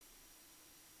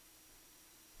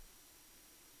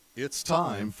It's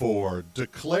time for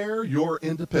Declare Your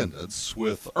Independence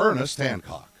with Ernst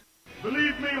Hancock.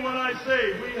 Believe me when I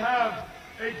say we have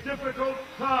a difficult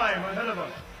time ahead of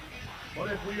us. But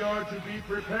if we are to be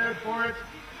prepared for it,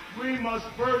 we must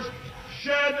first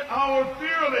shed our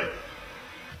fear of it.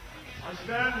 I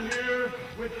stand here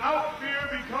without fear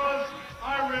because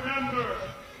I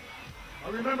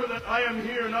remember that I am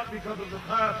here not because of the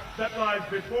path that lies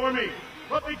before me,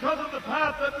 but because of the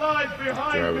path that lies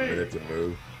behind me.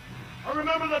 I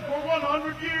remember that for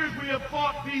 100 years we have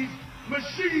fought these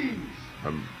machines.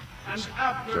 And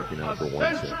after a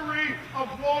century of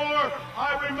war,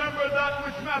 I remember that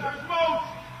which matters most.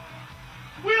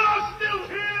 We are still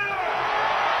here!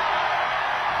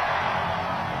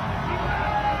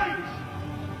 Tonight,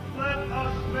 let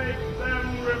us make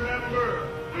them remember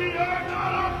we are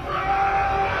not afraid!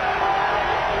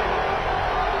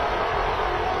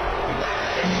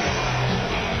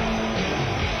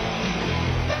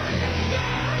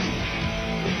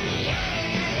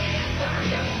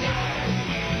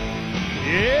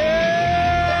 Yeah!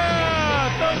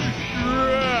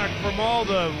 Thunderstruck from all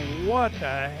the what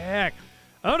the heck.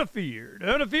 Unafeared.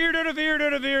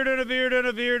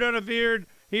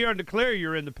 Here on Declare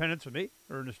Your Independence with me,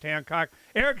 Ernst Hancock.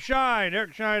 Eric Shine. We're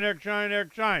going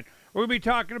to be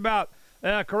talking about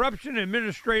corruption and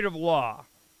administrative law.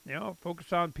 You know,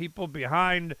 focus on people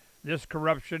behind this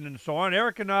corruption and so on.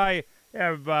 Eric and I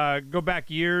have go back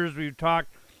years. We've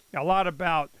talked a lot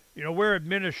about where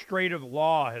administrative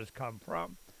law has come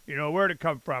from. Where'd it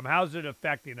come from? How's it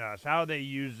affecting us? How are they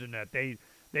using it?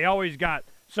 They always got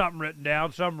something written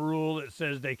down, some rule that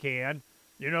says they can.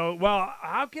 Well,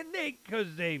 how can they?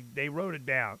 Because they wrote it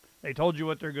down. They told you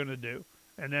what they're going to do.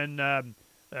 And then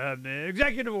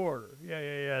executive order.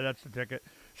 Yeah, that's the ticket.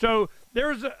 So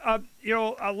there's a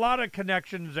lot of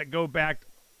connections that go back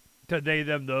to they,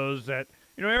 them, those that,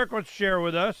 Eric wants to share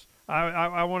with us.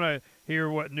 I want to hear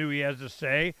what new he has to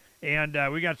say. And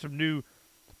we got some new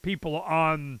people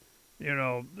on,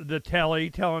 the telly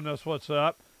telling us what's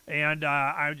up. And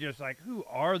I'm just like, who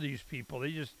are these people?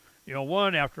 They just,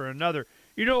 one after another.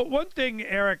 One thing,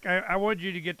 Eric, I want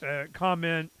you to get to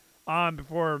comment on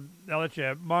before I let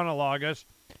you monologue us,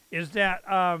 is that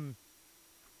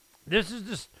this is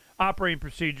this operating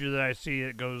procedure that I see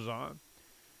that goes on.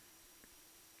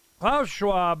 Klaus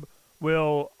Schwab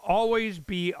will always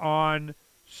be on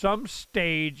some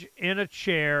stage in a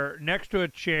chair, next to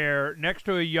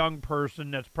a young person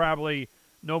that's probably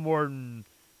no more than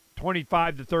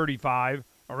 25 to 35,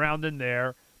 around in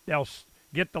there. They'll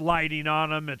get the lighting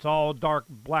on them. It's all dark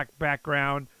black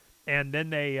background, and then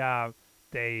they have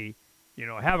a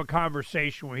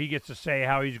conversation where he gets to say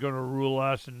how he's going to rule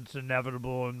us, and it's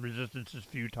inevitable, and resistance is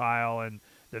futile, and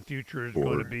the future is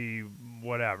going to be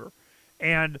whatever.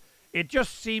 And it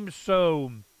just seems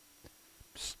so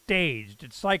staged.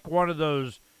 It's like one of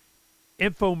those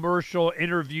infomercial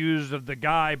interviews of the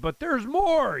guy, but there's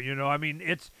more.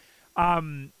 It's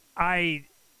I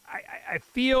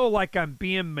feel like I'm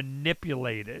being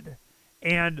manipulated,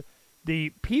 and the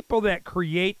people that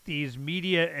create these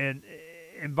media and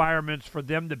environments for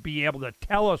them to be able to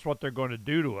tell us what they're going to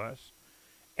do to us,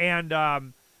 and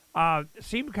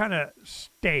seem kind of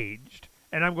staged.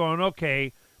 And I'm going,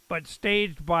 okay, but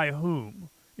staged by whom?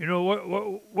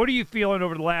 What are you feeling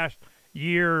over the last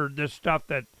year? This stuff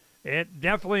that it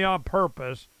definitely on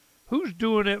purpose. Who's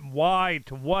doing it? Why?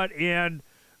 To what end?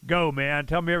 Go, man.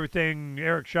 Tell me everything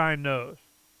Eric Shine knows.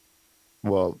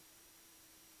 Well,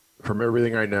 from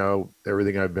everything I know,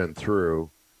 everything I've been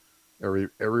through,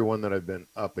 everyone that I've been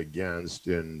up against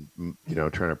in,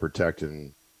 trying to protect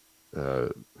and, I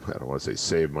don't want to say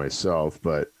save myself,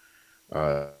 but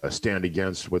stand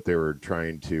against what they were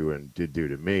trying to and did do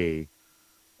to me,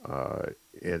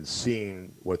 and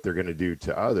seeing what they're going to do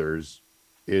to others,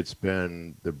 it's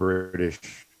been the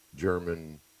British,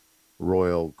 German,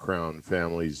 royal crown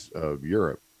families of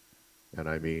Europe. And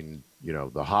I mean,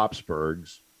 the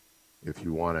Habsburgs, if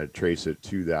you want to trace it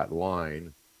to that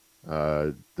line,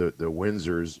 the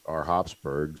Windsors are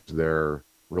Habsburgs. They're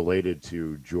related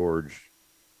to George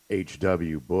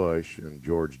H.W. Bush and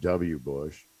George W.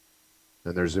 Bush.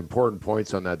 And there's important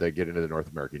points on that get into the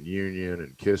North American Union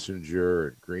and Kissinger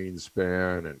and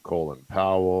Greenspan and Colin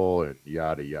Powell and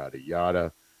yada, yada,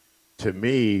 yada. To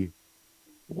me,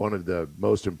 one of the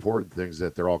most important things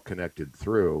that they're all connected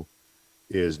through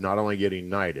is not only getting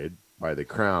knighted by the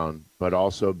crown, but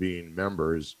also being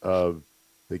members of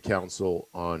the Council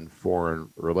on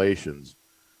Foreign Relations.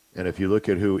 And if you look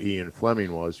at who Ian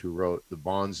Fleming was, who wrote the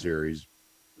Bond series,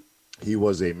 he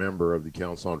was a member of the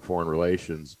Council on Foreign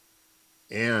Relations.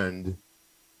 And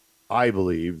I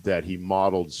believe that he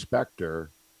modeled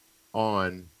Spectre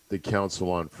on the Council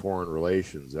on Foreign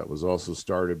Relations that was also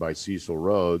started by Cecil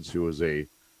Rhodes, who was a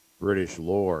British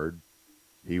lord.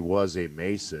 He was a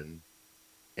Mason,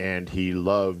 and he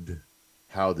loved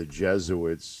how the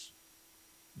Jesuits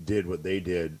did what they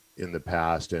did in the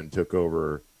past and took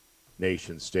over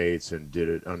nation states and did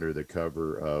it under the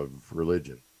cover of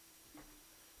religion.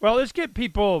 Well, let's get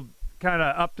people kind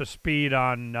of up to speed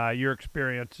on your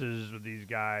experiences with these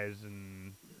guys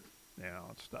and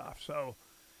stuff. So,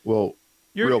 well,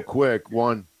 real quick,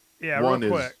 one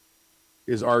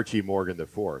is Archie Morgan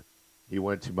IV. He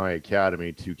went to my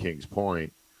academy to Kings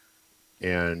Point,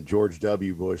 and George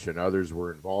W. Bush and others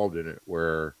were involved in it,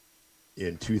 where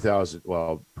in 2000,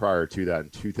 well, prior to that, in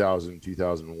 2000,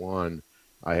 2001,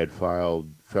 I had filed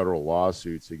federal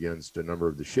lawsuits against a number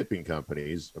of the shipping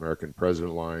companies, American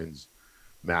President Lines,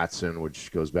 Matson,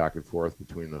 which goes back and forth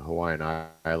between the Hawaiian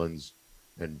Islands,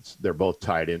 and they're both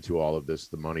tied into all of this,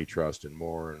 the Money Trust and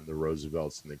more, and the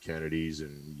Roosevelts and the Kennedys,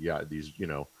 and these,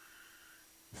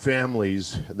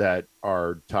 families that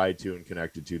are tied to and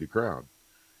connected to the crown.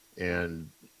 And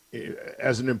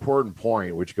as an important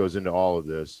point, which goes into all of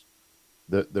this,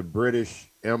 the British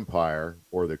Empire,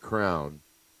 or the crown,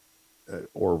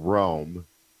 or Rome,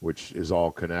 which is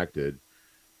all connected,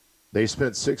 they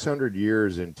spent 600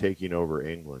 years in taking over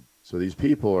England. So these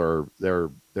people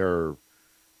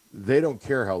they don't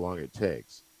care how long it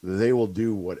takes. They will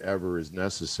do whatever is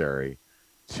necessary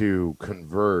to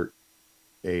convert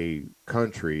a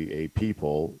country, a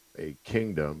people, a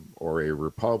kingdom, or a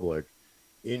republic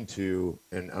into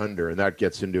and under. And that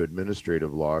gets into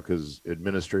administrative law, because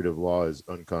administrative law is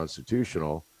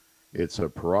unconstitutional. It's a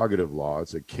prerogative law.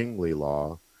 It's a kingly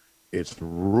law. It's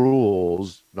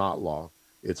rules, not law.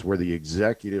 It's where the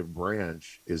executive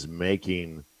branch is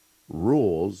making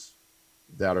rules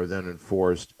that are then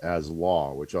enforced as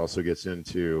law, which also gets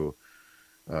into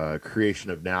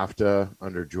creation of NAFTA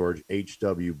under George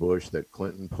H.W. Bush that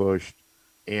Clinton pushed,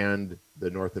 and the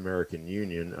North American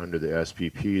Union under the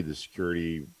SPP, the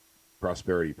Security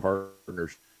Prosperity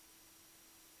Partnership,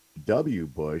 W.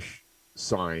 Bush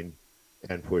signed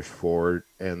and pushed forward,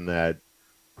 and that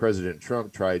President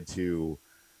Trump tried to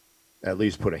at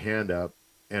least put a hand up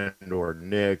and or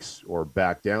nix or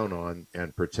back down on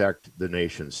and protect the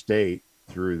nation state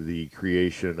through the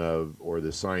creation of, or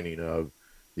the signing of,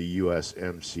 the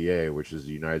USMCA, which is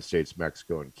the United States,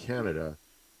 Mexico, and Canada,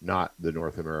 not the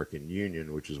North American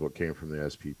Union, which is what came from the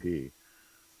SPP.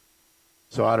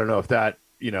 So I don't know if that,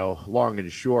 long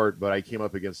and short, but I came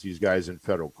up against these guys in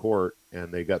federal court,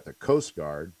 and they got the Coast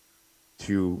Guard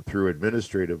to, through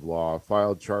administrative law,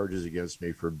 filed charges against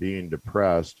me for being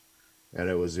depressed, and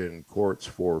it was in courts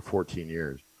for 14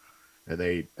 years. And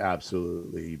they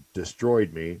absolutely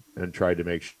destroyed me and tried to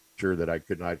make sure that I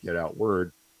could not get out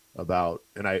word about,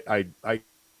 and I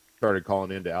started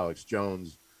calling into Alex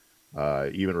Jones,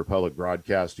 even Republic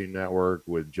Broadcasting Network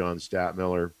with John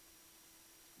Statmiller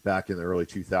back in the early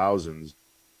 2000s.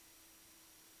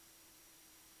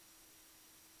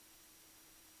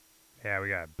 Yeah, we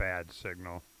got a bad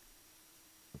signal.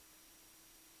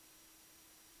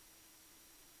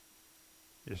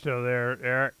 You still there,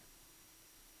 Eric?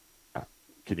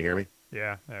 Can you hear me?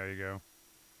 Yeah, there you go.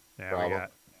 Yeah,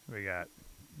 we got.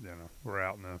 We're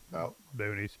out in the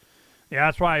boonies. Yeah,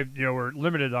 that's why we're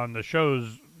limited on the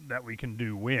shows that we can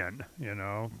do when,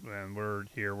 and we're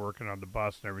here working on the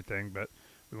bus and everything, but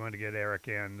we wanted to get Eric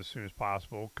in as soon as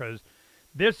possible, because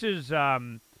this is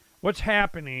what's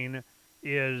happening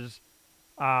is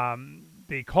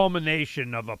the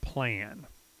culmination of a plan,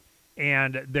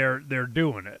 and they're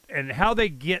doing it, and how they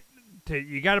get to,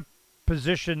 you got to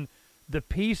position the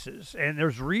pieces, and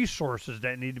there's resources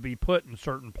that need to be put in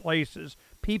certain places.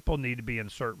 People need to be in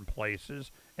certain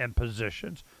places and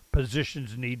positions.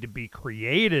 Positions need to be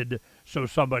created so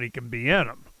somebody can be in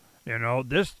them.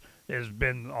 This has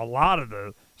been a lot of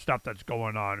the stuff that's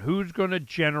going on. Who's going to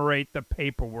generate the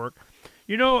paperwork?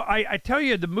 I tell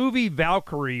you, the movie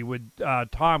Valkyrie with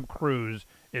Tom Cruise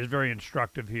is very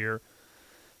instructive here.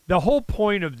 The whole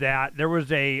point of that, there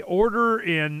was a order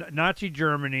in Nazi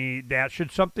Germany that should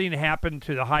something happen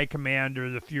to the high commander,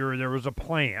 the Fuhrer, there was a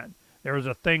plan. There was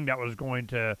a thing that was going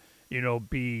to,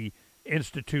 be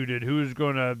instituted. Who's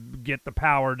going to get the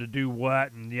power to do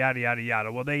what, and yada, yada,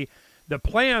 yada. Well, the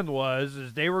plan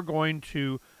is they were going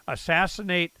to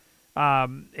assassinate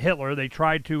Hitler. They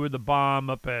tried to with the bomb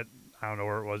up at, I don't know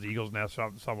where it was, Eagle's Nest,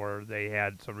 somewhere they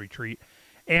had some retreat.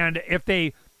 And if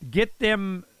they get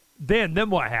them, then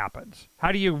what happens?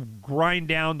 How do you grind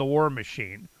down the war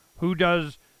machine? Who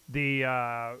does the,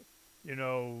 yeah,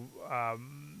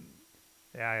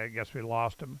 I guess we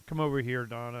lost him. Come over here,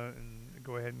 Donna, and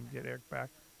go ahead and get Eric back.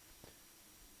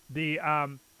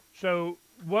 So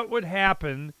what would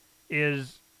happen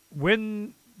is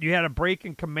when you had a break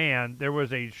in command, there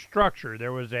was a structure,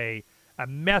 there was a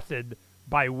method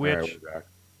by which. All right, we're back.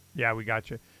 Yeah, we got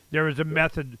you. There was a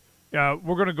method. We're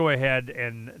going to go ahead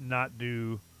and not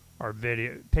do our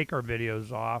video, take our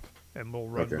videos off, and we'll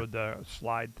run with the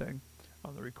slide thing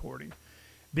on the recording.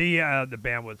 The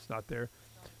bandwidth's not there.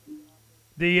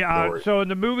 So in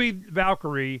the movie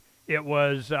Valkyrie, it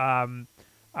was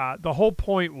the whole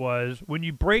point was when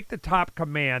you break the top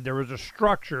command, there was a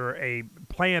structure, a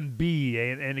plan B,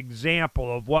 an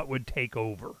example of what would take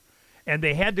over, and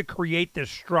they had to create this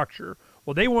structure.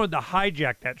 Well, they wanted to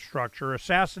hijack that structure,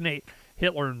 assassinate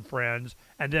Hitler and friends,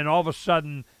 and then all of a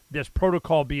sudden this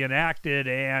protocol be enacted,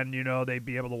 and they'd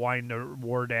be able to wind the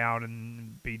war down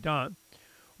and be done.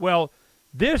 Well,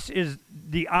 this is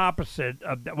the opposite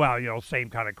of same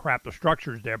kind of crap. The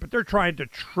structure's there, but they're trying to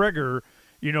trigger,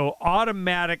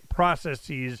 automatic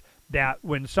processes that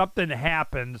when something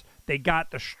happens, they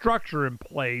got the structure in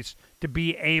place to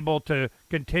be able to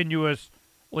continuously,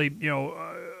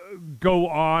 go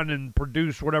on and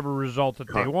produce whatever result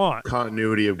that they want.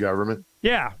 Continuity of government.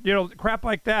 Yeah, crap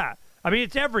like that. I mean,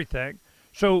 it's everything.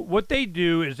 So what they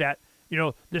do is that,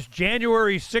 this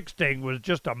January 6th thing was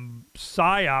just a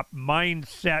psyop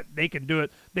mindset. They can do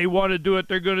it. They want to do it.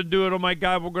 They're going to do it. Oh, my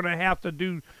God, we're going to have to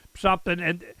do something.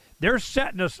 And they're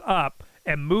setting us up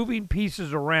and moving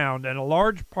pieces around. And a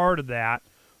large part of that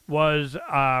was,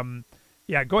 go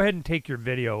ahead and take your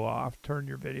video off. Turn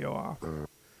your video off.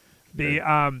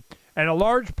 And a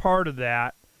large part of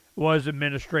that was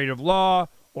administrative law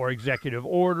or executive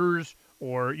orders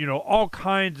or, all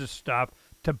kinds of stuff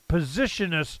to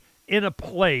position us in a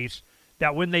place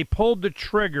that when they pulled the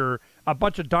trigger, a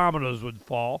bunch of dominoes would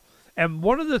fall. And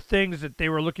one of the things that they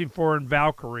were looking for in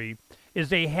Valkyrie is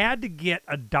they had to get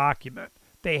a document.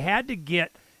 They had to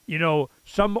get,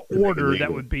 some order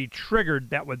that would be triggered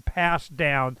that would pass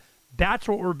down. That's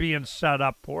what we're being set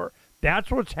up for.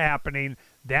 That's what's happening.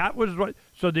 That was what.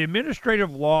 So the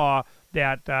administrative law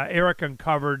that Eric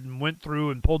uncovered and went through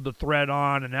and pulled the thread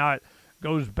on, and now it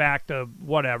goes back to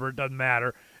whatever. It doesn't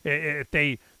matter. If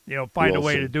they find a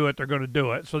way to do it, they're going to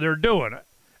do it. So they're doing it.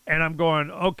 And I'm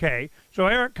going, okay. So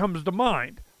Eric comes to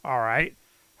mind. All right.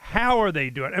 How are they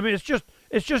doing it? I mean, it's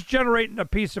just generating a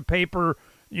piece of paper,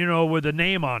 with a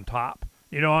name on top,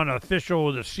 on an official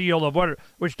with a seal of whatever,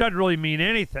 which doesn't really mean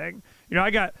anything. I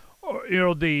got,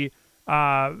 the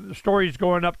stories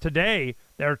going up today.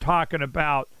 They're talking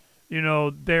about,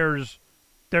 there's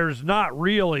not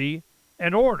really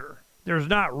an order. There's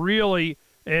not really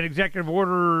an executive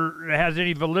order that has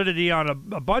any validity on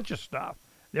a bunch of stuff.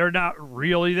 They're not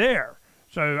really there.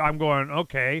 So I'm going,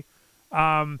 okay.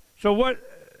 So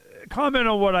comment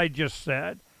on what I just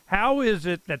said. How is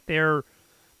it that they're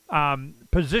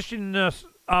positioning us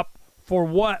up for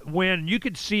when you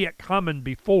could see it coming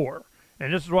before?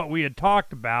 And this is what we had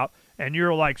talked about. And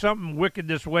you're like, something wicked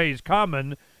this way is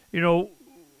coming.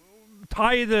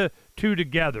 Tie the two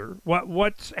together.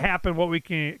 What's happened? What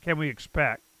can we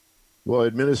expect? Well,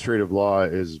 administrative law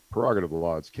is prerogative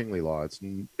law. It's kingly law.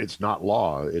 It's not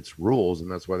law. It's rules, and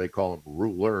that's why they call them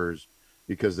rulers,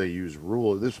 because they use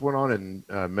rule. This went on in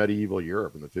medieval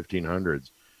Europe in the 1500s,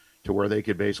 to where they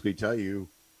could basically tell you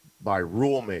by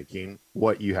rule making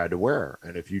what you had to wear,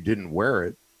 and if you didn't wear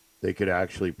it, they could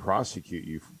actually prosecute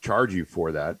you, charge you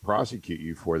for that, prosecute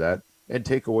you for that, and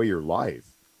take away your life.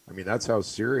 I mean, that's how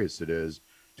serious it is,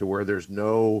 to where there's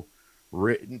no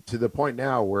written, to the point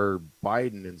now where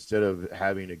Biden, instead of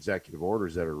having executive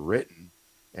orders that are written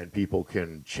and people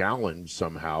can challenge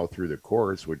somehow through the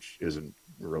courts, which isn't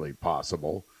really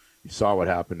possible. You saw what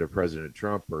happened to President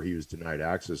Trump, where he was denied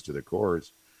access to the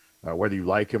courts. Whether you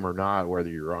like him or not, whether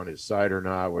you're on his side or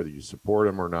not, whether you support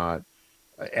him or not,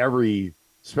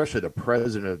 especially the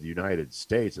president of the United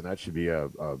States, and that should be a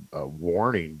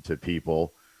warning to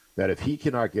people, that if he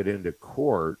cannot get into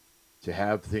court to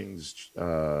have things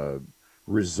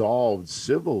resolved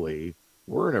civilly,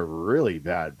 we're in a really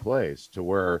bad place, to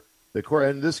where the court,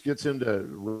 and this gets into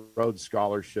Rhodes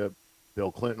Scholarship.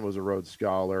 Bill Clinton was a Rhodes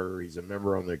Scholar. He's a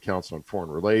member on the Council on Foreign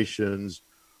Relations.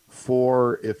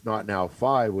 4, if not now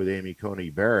 5, with Amy Coney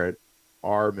Barrett,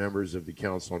 are members of the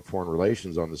Council on Foreign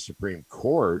Relations on the Supreme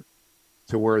Court,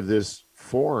 to where this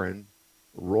foreign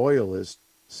royalist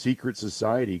secret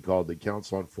society called the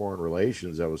Council on Foreign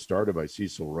Relations, that was started by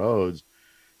Cecil Rhodes,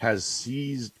 has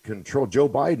seized control. Joe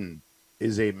Biden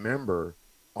is a member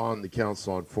on the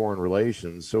Council on Foreign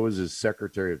Relations. So is his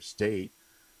Secretary of State,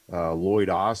 Lloyd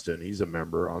Austin. He's a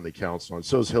member on the council. And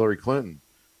so is Hillary Clinton,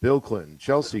 Bill Clinton,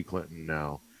 Chelsea Clinton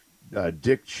now,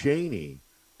 Dick Cheney,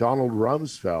 Donald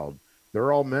Rumsfeld.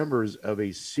 They're all members of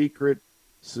a secret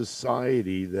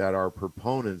society that are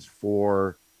proponents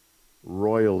for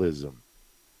royalism,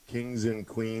 kings and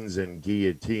queens and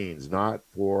guillotines, not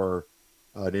for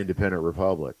an independent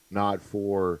republic, not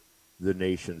for the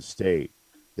nation state.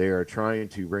 They are trying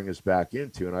to bring us back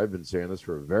into, and I've been saying this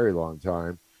for a very long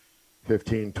time,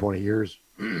 15, 20 years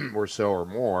or so or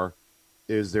more,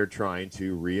 is they're trying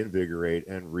to reinvigorate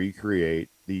and recreate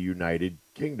the United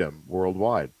Kingdom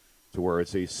worldwide to where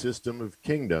it's a system of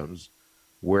kingdoms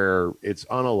where it's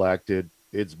unelected,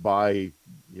 it's by,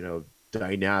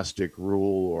 dynastic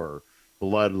rule or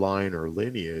bloodline or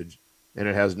lineage, and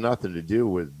it has nothing to do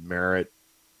with merit,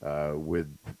 with,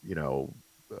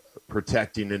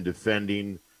 protecting and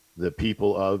defending the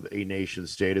people of a nation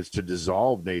state. It's to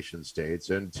dissolve nation states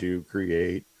and to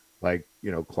create, like,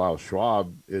 Klaus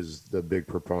Schwab is the big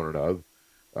proponent of,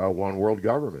 one world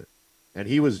government. And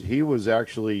he was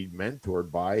actually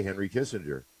mentored by Henry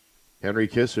Kissinger. Henry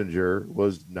Kissinger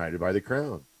was knighted by the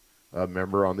crown, a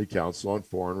member on the Council on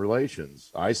Foreign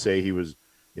Relations. I say he was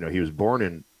born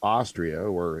in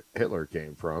Austria, where Hitler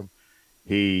came from.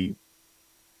 He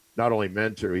not only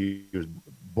he was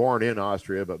born in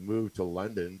Austria, but moved to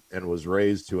London and was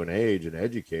raised to an age and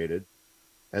educated,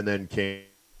 and then came.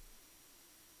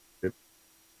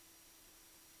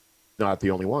 Not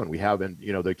the only one. We have, and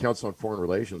the Council on Foreign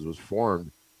Relations was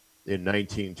formed in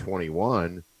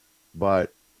 1921,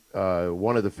 but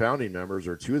one of the founding members,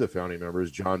 or two of the founding members,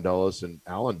 John Dulles and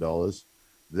Allen Dulles,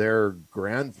 their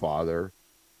grandfather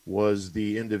was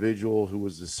the individual who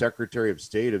was the Secretary of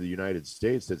State of the United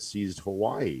States that seized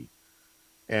Hawaii.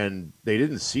 And they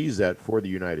didn't seize that for the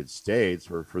United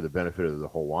States or for the benefit of the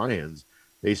Hawaiians.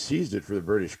 They seized it for the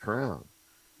British Crown.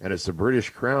 And it's the British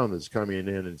Crown that's coming in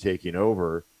and taking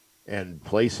over and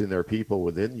placing their people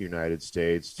within the United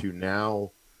States to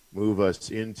now move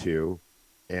us into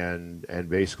and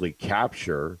basically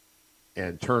capture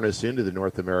and turn us into the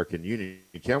North American Union.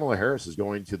 Kamala Harris is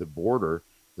going to the border,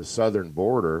 the southern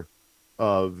border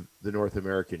of the North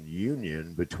American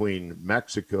Union between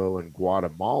Mexico and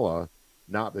Guatemala,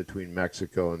 not between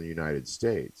Mexico and the United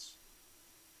States.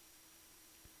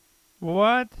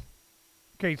 What?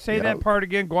 Okay, say that part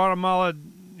again. Guatemala,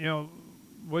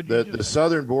 the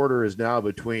southern border is now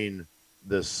between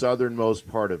the southernmost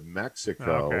part of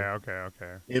Mexico.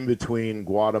 Okay. In between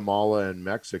Guatemala and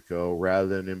Mexico, rather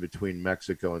than in between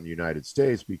Mexico and the United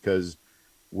States, because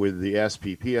with the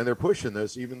SPP, and they're pushing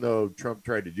this, even though Trump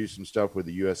tried to do some stuff with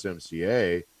the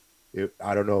USMCA,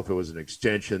 I don't know if it was an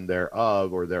extension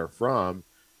thereof or therefrom.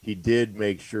 He did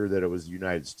make sure that it was the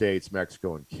United States,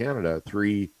 Mexico, and Canada,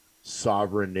 three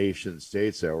sovereign nation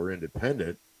states that were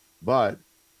independent. But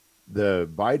the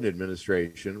Biden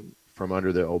administration, from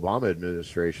under the Obama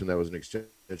administration, that was an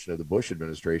extension of the Bush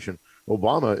administration.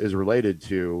 Obama is related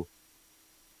to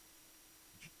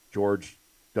George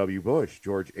H.W.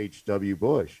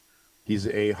 Bush. He's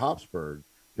a Habsburg.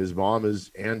 His mom is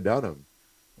Ann Dunham.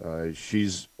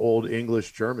 She's old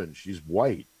English German. She's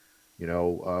white.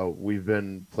 We've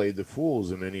been played the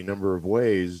fools in any number of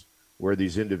ways where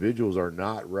these individuals are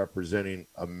not representing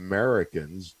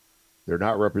Americans. They're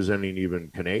not representing even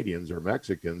Canadians or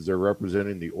Mexicans. They're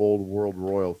representing the old world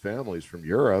royal families from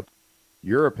Europe.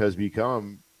 Europe has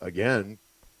become, again,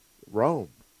 Rome.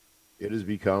 It has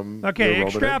become okay.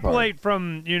 Extrapolate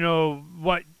from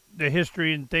what the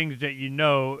history and things that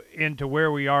into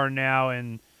where we are now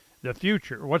and the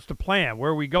future. What's the plan? Where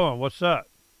are we going? What's up?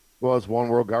 Well, it's one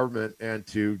world government, and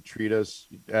to treat us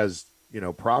as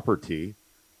property,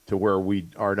 to where we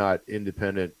are not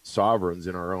independent sovereigns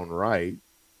in our own right,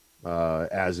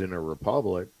 as in a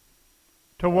republic.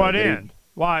 To what end?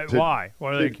 Why? Why?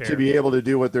 What do they care? To be able to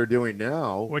do what they're doing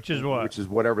now, which is what? Which is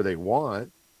whatever they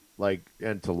want.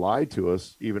 And to lie to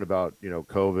us even about,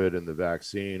 COVID and the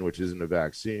vaccine, which isn't a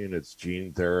vaccine, it's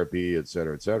gene therapy, et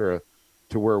cetera,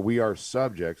 to where we are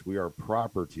subjects, we are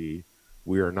property,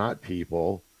 we are not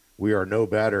people, we are no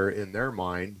better in their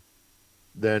mind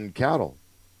than cattle.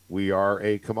 We are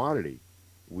a commodity.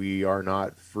 We are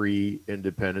not free,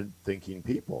 independent thinking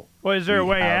people. Well, is there a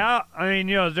way out? I mean,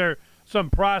 is there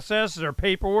some process or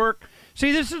paperwork?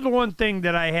 See, this is the one thing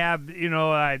that I have,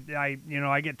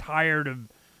 I get tired of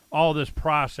all this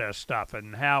process stuff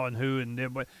and how and who and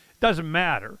then, but it doesn't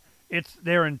matter. It's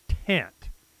their intent.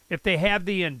 If they have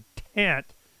the intent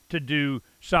to do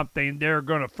something, they're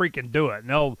going to freaking do it. And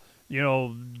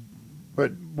they'll,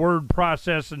 but word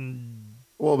process and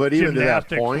but even to that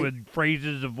point, with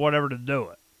phrases of whatever to do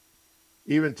it.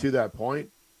 Even to that point,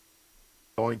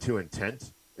 going to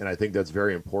intent, and I think that's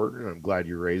very important, and I'm glad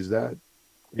you raised that,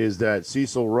 is that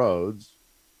Cecil Rhodes,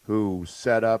 who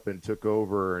set up and took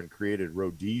over and created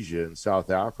Rhodesia in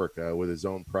South Africa with his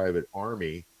own private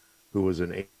army, who was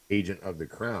an agent of the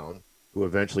crown, who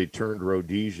eventually turned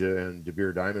Rhodesia and De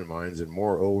Beer diamond mines and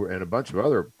more over, and a bunch of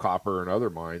other copper and other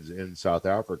mines in South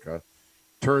Africa,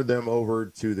 turned them over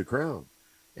to the crown.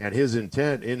 And his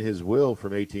intent in his will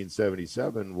from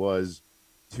 1877 was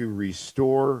to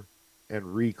restore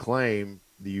and reclaim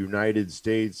the United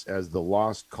States as the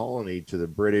lost colony to the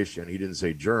British. And he didn't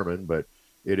say German, but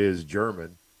it is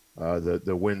German.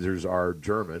 The Windsors are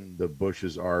German. The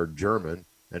Bushes are German.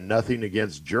 And nothing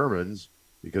against Germans,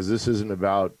 because this isn't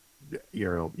about,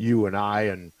 you and I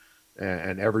and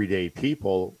everyday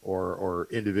people or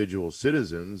individual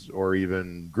citizens or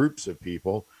even groups of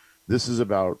people. This is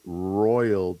about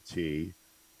royalty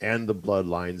and the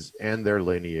bloodlines and their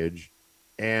lineage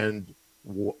and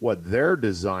what their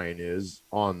design is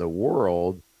on the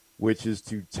world, which is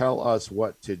to tell us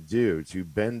what to do, to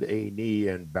bend a knee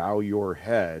and bow your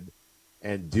head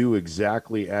and do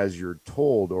exactly as you're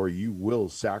told, or you will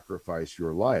sacrifice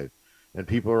your life. And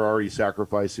people are already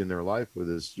sacrificing their life with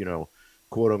this,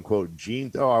 quote unquote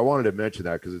gene. Oh, I wanted to mention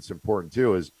that because it's important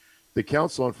too, is the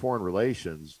Council on Foreign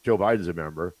Relations. Joe Biden's a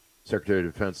member. Secretary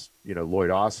of Defense,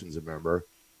 Lloyd Austin's a member.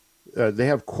 They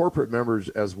have corporate members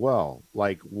as well,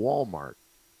 like Walmart,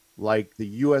 like the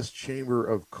U.S. Chamber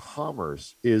of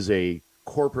Commerce is a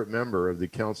corporate member of the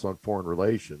Council on Foreign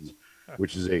Relations,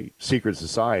 which is a secret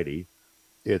society.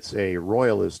 It's a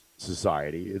royalist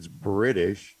society. It's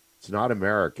British. It's not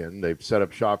American. They've set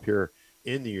up shop here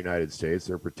in the United States.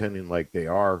 They're pretending like they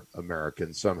are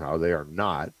American somehow. They are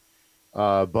not.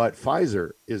 But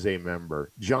Pfizer is a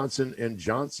member. Johnson &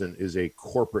 Johnson is a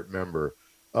corporate member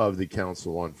of the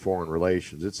Council on Foreign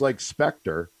Relations. It's like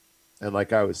Spectre. And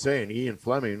like I was saying, Ian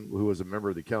Fleming, who was a member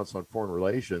of the Council on Foreign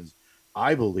Relations,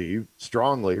 I believe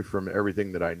strongly from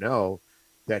everything that I know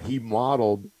that he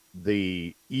modeled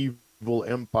the evil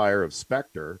empire of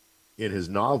Spectre in his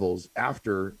novels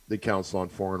after the Council on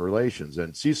Foreign Relations.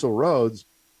 And Cecil Rhodes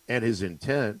and his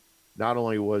intent not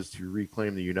only was to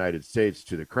reclaim the United States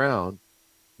to the crown,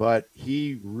 but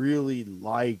he really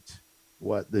liked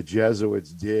what the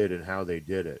Jesuits did and how they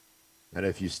did it. And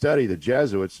if you study the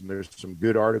Jesuits, and there's some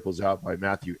good articles out by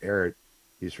Matthew Ehret,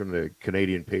 he's from the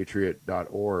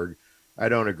CanadianPatriot.org. I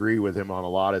don't agree with him on a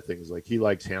lot of things. Like he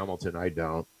likes Hamilton, I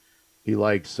don't. He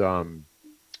likes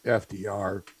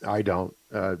FDR, I don't.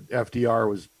 FDR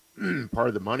was part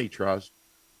of the money trust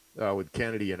with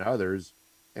Kennedy and others.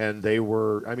 And they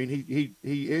were,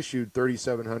 he issued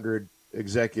 3,700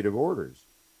 executive orders.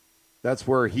 That's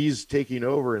where he's taking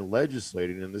over and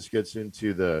legislating. And this gets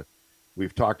into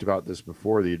we've talked about this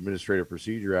before, the Administrative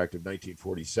Procedure Act of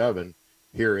 1947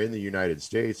 here in the United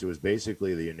States. It was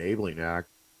basically the enabling act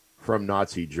from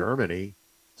Nazi Germany,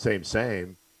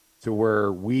 same, to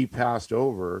where we passed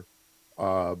over,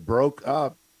 broke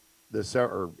up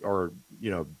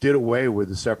did away with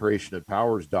the separation of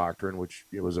powers doctrine, which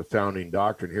was a founding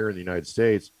doctrine here in the United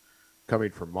States,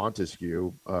 coming from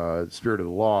Montesquieu, Spirit of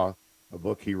the Law, a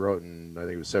book he wrote in, I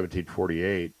think it was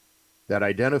 1748, that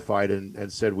identified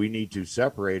and said we need to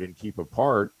separate and keep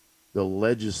apart the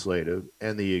legislative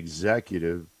and the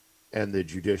executive and the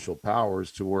judicial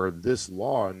powers, to where this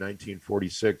law in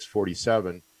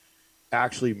 1946-47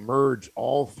 actually merged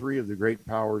all three of the great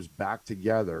powers back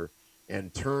together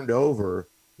and turned over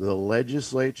the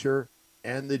legislature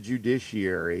and the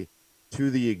judiciary to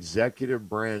the executive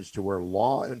branch, to where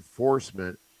law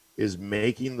enforcement is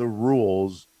making the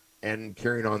rules and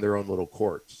carrying on their own little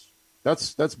courts.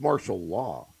 That's martial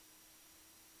law.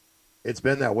 It's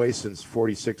been that way since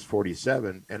 46,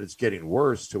 47, and it's getting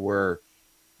worse to where,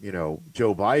 Joe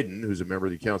Biden, who's a member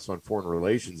of the Council on Foreign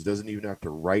Relations, doesn't even have to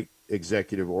write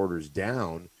executive orders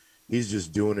down. He's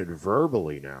just doing it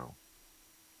verbally now.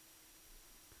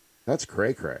 That's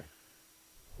cray-cray.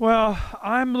 Well,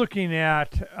 I'm looking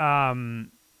at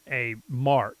a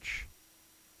march,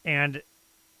 and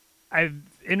I've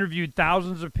interviewed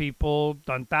thousands of people,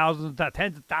 done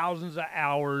tens of thousands of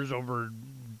hours over a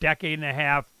decade and a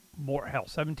half, more,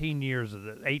 17 years of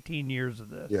this, 18 years of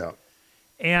this. Yeah.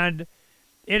 And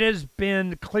it has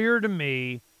been clear to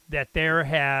me that there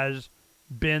has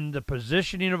been the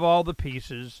positioning of all the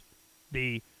pieces,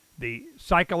 the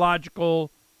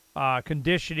psychological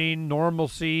conditioning,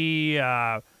 normalcy,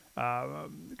 God,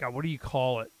 what do you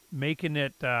call it? Making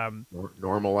it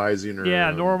normalizing, or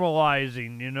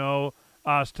normalizing,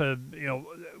 us to,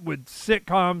 with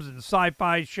sitcoms and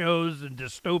sci-fi shows and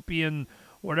dystopian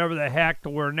whatever the heck, to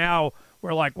where now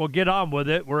we're like, well, get on with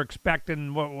it. We're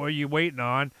expecting, what are you waiting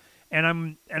on?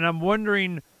 And I'm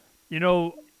wondering,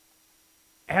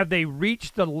 have they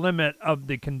reached the limit of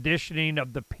the conditioning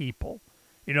of the people?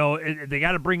 they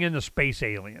got to bring in the space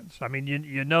aliens. I mean,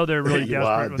 they're really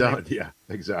desperate. Yeah,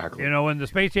 exactly. When the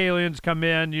space aliens come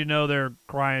in, they're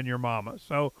crying your mama.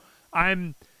 So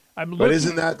I'm looking. But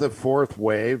isn't that the fourth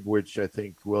wave, which I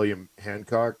think William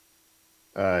Hancock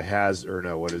has, or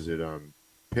no? What is it?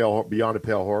 Beyond a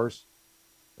Pale Horse.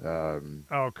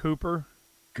 Cooper.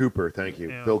 Cooper, thank you,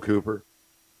 Yeah. Phil Cooper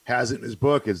has it in his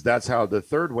book. That's how the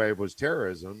third wave was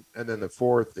terrorism, and then the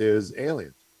fourth is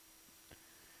aliens.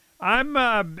 I'm,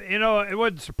 it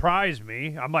wouldn't surprise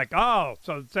me. I'm like, oh,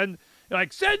 so send in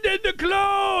the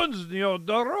clones,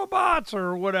 the robots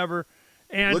or whatever.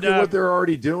 And look at what they're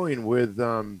already doing with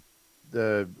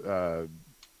the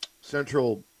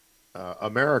Central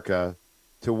America,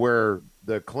 to where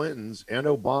the Clintons and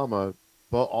Obama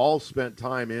all spent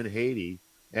time in Haiti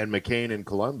and McCain in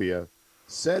Colombia,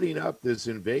 setting up this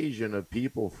invasion of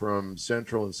people from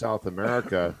Central and South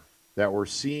America that we're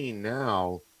seeing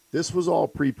now. This was all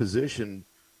pre-positioned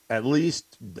at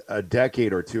least a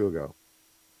decade or two ago.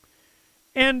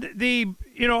 And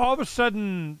all of a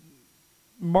sudden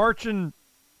marching,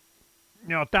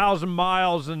 1,000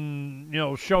 miles and,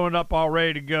 showing up all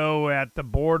ready to go at the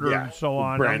border and so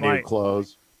on. Brand new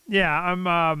clothes. Yeah.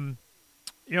 I'm,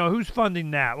 who's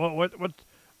funding that?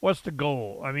 What's the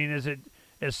goal? I mean, is it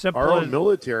as simple Our as... own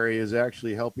military is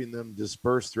actually helping them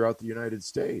disperse throughout the United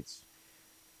States.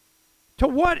 To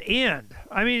what end?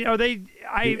 I mean, are they...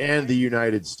 And the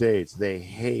United States. They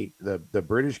hate, the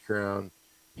British Crown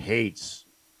hates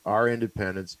our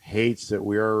independence, hates that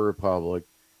we are a republic,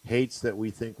 hates that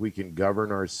we think we can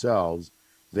govern ourselves.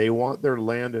 They want their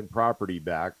land and property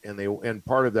back, and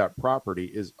part of that property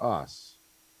is us,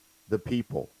 the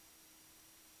people,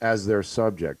 as their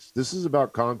subjects. This is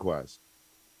about conquest.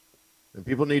 And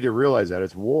people need to realize that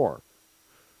it's war.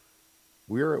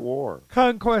 We're at war.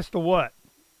 Conquest of what?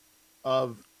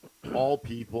 Of all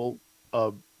people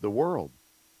of the world.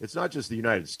 It's not just the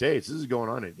United States. This is going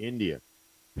on in India,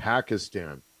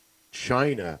 Pakistan,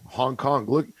 China, Hong Kong.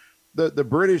 Look, the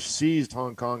British seized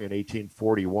Hong Kong in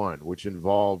 1841, which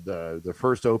involved the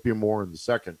first Opium War and the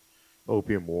second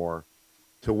Opium War,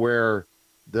 to where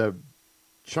the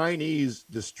Chinese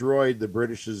destroyed the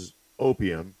British's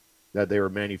opium that they were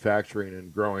manufacturing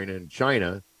and growing in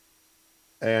China,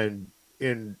 and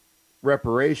in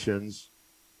reparations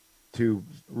to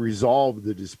resolve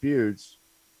the disputes,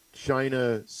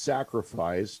 China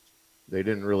sacrificed. They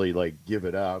didn't really give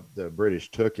it up. The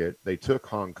British took it. They took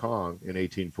Hong Kong in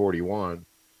 1841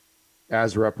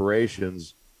 as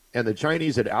reparations, and the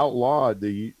Chinese had outlawed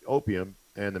the opium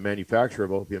and the manufacture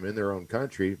of opium in their own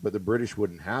country, but the British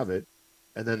wouldn't have it.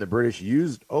 And then the British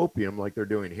used opium like they're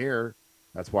doing here.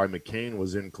 That's why McCain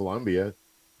was in Colombia.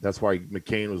 That's why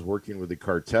McCain was working with the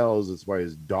cartels. That's why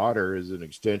his daughter is an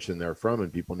extension therefrom,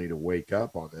 and people need to wake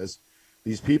up on this.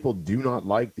 These people do not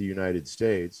like the United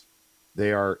States.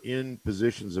 They are in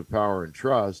positions of power and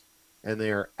trust, and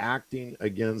they are acting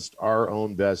against our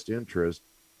own best interest.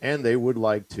 And they would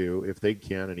like to, if they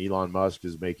can, and Elon Musk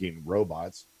is making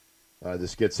robots.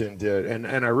 This gets into, and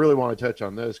I really want to touch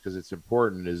on this because it's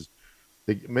important, is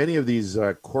many of these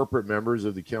corporate members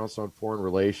of the Council on Foreign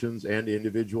Relations and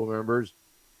individual members,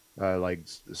 like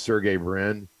Sergey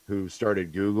Brin, who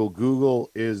started Google. Google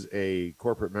is a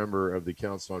corporate member of the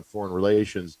Council on Foreign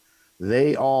Relations.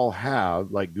 They all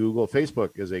have, like Google,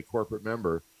 Facebook is a corporate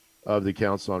member of the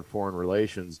Council on Foreign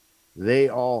Relations. They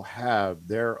all have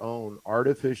their own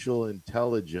artificial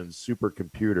intelligence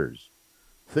supercomputers.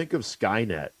 Think of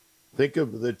Skynet. Think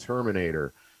of the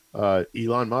Terminator.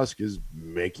 Elon Musk is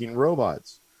making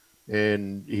robots,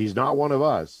 and he's not one of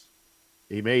us.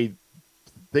 He may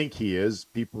think he is.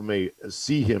 People may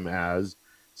see him as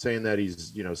saying that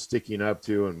he's, sticking up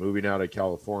to and moving out of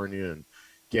California and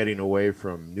getting away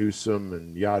from Newsom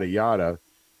and yada yada.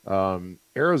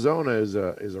 Arizona is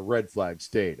a red flag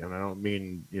state, and I don't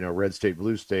mean red state,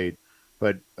 blue state,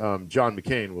 but John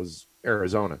McCain was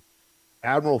Arizona.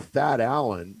 Admiral Thad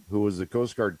Allen, who was the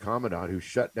Coast Guard commandant who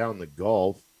shut down the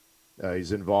Gulf,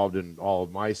 he's involved in all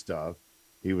of my stuff.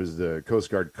 He was the Coast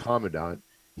Guard commandant.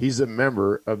 He's a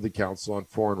member of the Council on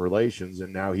Foreign Relations,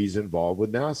 and now he's involved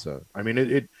with NASA. I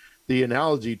mean, the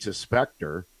analogy to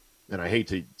Spectre, and I hate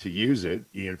to use it,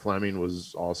 Ian Fleming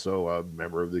was also a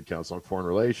member of the Council on Foreign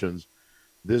Relations.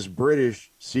 This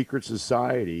British secret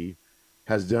society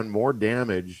has done more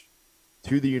damage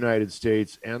to the United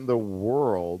States and the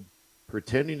world,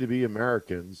 pretending to be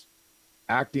Americans,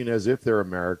 acting as if they're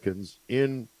Americans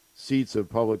in seats of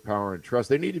public power and trust.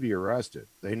 They need to be arrested.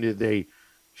 They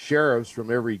sheriffs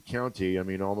from every county. I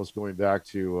mean, almost going back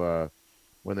to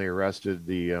when they arrested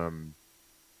the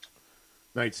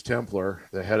Knights Templar,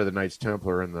 the head of the Knights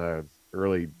Templar in the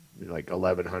early like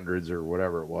 1100s or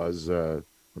whatever it was. I'm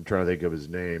trying to think of his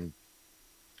name.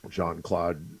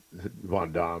 Jean-Claude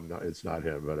Van Damme. No, it's not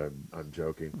him, but I'm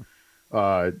joking.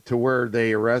 To where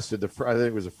they arrested I think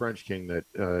it was a French king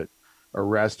that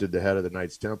arrested the head of the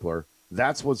Knights Templar.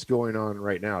 That's what's going on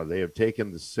right now. They have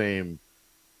taken the same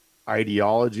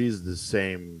ideologies, the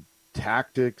same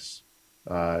tactics.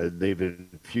 They've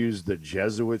infused the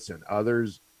Jesuits and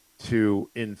others to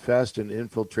infest and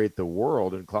infiltrate the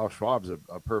world. And Klaus Schwab's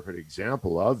a perfect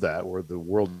example of that, where the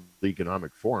World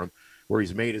Economic Forum, where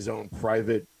he's made his own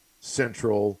private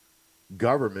central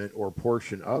government or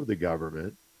portion of the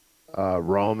government.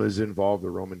 Rome is involved, the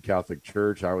Roman Catholic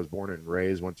Church. I was born and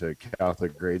raised, went to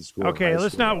Catholic grade school. Okay,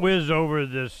 let's not whiz over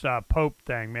this Pope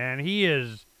thing, man. He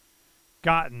has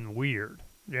gotten weird.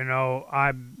 You know,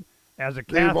 as a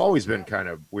Catholic, they've always been kind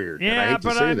of weird. Yeah,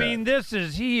 but I mean, that.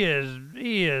 he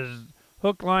is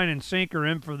hook, line, and sinker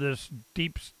in for this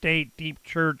deep state, deep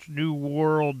church, new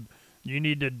world. You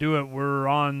need to do it. We're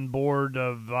on board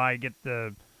of. I get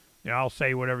the. I'll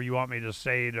say whatever you want me to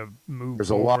say to move. There's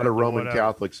a lot of Roman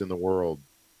Catholics in the world.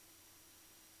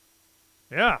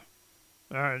 Yeah,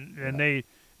 and it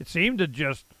seemed to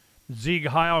just zig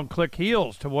high on click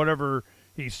heels to whatever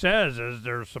he says, as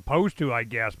they're supposed to, I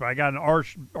guess. But I got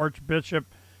an archbishop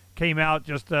came out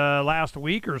just last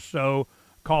week or so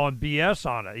calling BS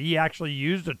on it. He actually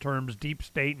used the terms deep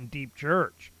state and deep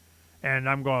church, and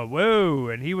I'm going, whoa!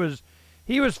 And he was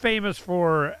famous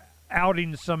for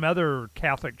outing some other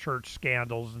Catholic Church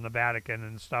scandals in the Vatican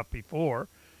and stuff before.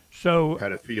 So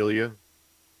pedophilia.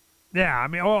 Yeah, I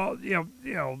mean,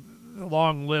 the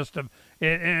long list of,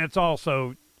 and it's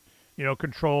also,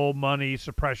 control, money,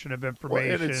 suppression of information.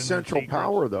 Well, and it's central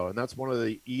power, though, and that's one of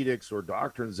the edicts or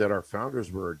doctrines that our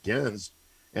founders were against,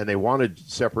 and they wanted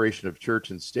separation of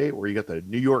church and state, where you got the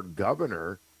New York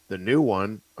governor, the new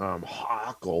one,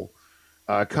 Hochul,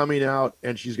 coming out,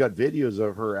 and she's got videos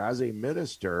of her as a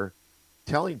minister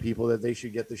telling people that they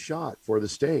should get the shot for the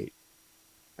state.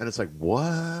 And it's like,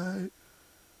 what?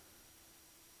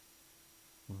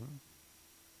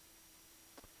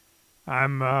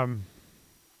 I'm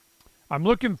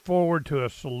looking forward to a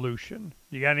solution.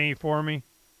 You got any for me?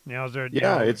 Is there?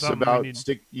 It's about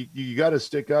you got to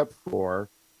stick up for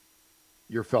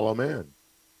your fellow man,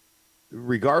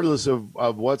 regardless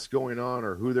of what's going on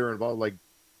or who they're involved. Like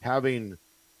having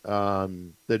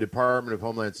the Department of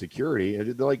Homeland Security,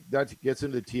 and that gets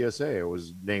into TSA. It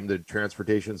was named the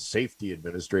Transportation Safety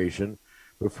Administration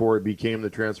before it became the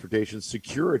Transportation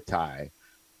Security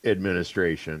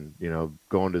Administration,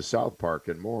 going to South Park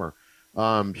and more.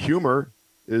 Humor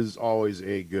is always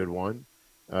a good one,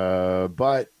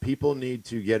 but people need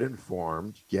to get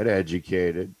informed, get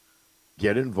educated,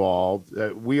 get involved.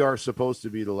 We are supposed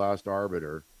to be the last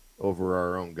arbiter over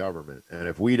our own government. And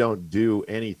if we don't do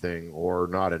anything or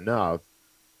not enough,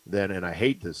 then, and I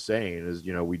hate this saying, is,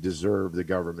 we deserve the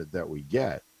government that we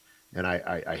get. And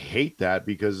I hate that,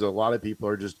 because a lot of people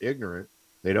are just ignorant.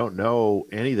 They don't know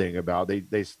anything about,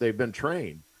 they've been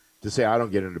trained to say, I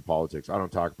don't get into politics. I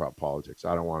don't talk about politics.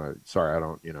 I don't want to, sorry, I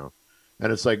don't,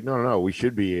 and it's like, no, we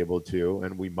should be able to,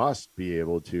 and we must be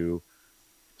able to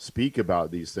speak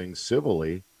about these things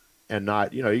civilly. And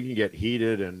not, you can get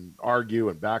heated and argue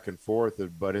and back and forth,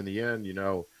 but in the end,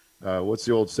 what's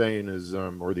the old saying is,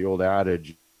 or the old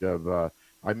adage of,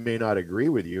 I may not agree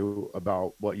with you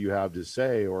about what you have to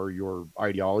say or your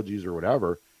ideologies or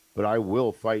whatever, but I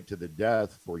will fight to the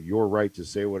death for your right to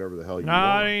say whatever the hell you want.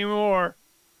 Not anymore.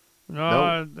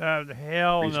 No,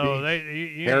 hell free no.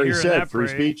 Harry said free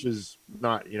speech is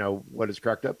not, what it's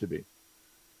cracked up to be.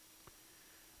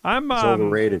 It's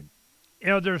overrated.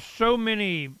 There's so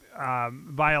many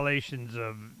violations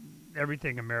of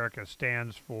everything America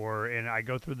stands for, and I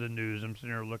go through the news. I'm sitting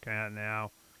here looking at it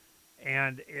now,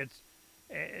 and it's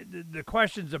the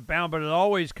questions abound, but it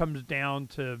always comes down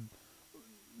to,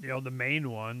 the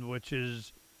main one, which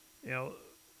is,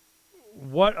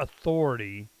 what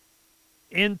authority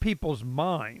in people's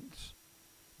minds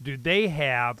do they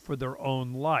have for their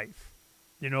own life?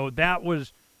 That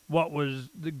was what was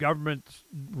the government's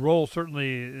role,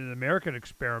 certainly in the American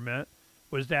experiment,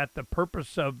 was that the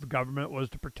purpose of the government was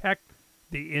to protect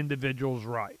the individual's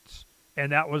rights.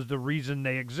 And that was the reason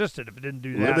they existed. If it didn't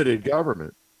do that... Limited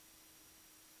government.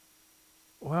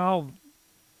 Well,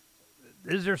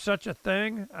 is there such a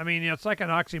thing? I mean, it's like an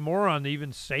oxymoron to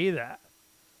even say that.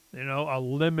 A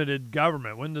limited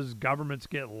government. When does governments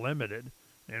get limited?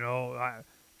 I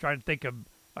try to think of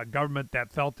a government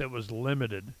that felt it was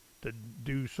limited to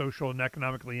do social and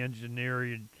economically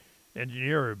engineer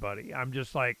everybody. I'm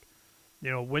just like,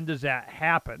 when does that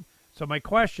happen? So my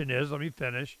question is, let me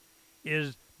finish,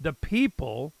 is the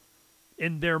people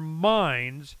in their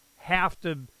minds have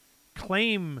to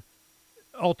claim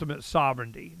ultimate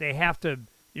sovereignty. They have to,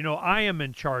 I am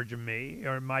in charge of me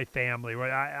or my family.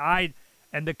 Right?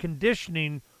 And the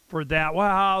conditioning for that. Well,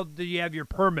 how do you have your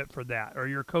permit for that, or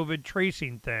your COVID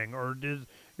tracing thing, or does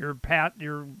your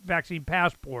vaccine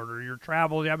passport, or your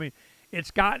travel? I mean,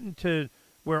 it's gotten to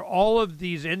where all of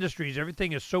these industries,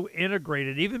 everything is so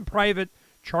integrated. Even private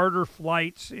charter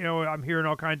flights. I'm hearing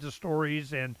all kinds of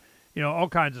stories and all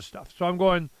kinds of stuff. So I'm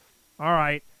going, all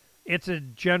right. It's a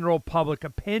general public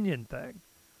opinion thing.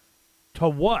 To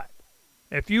what?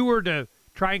 If you were to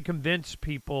try and convince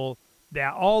people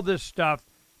that all this stuff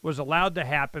was allowed to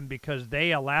happen because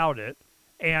they allowed it,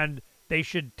 and they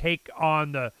should take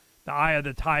on the eye of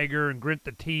the tiger and grit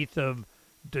the teeth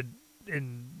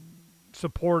in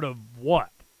support of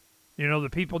what? The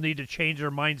people need to change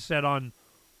their mindset on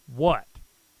what?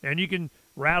 And you can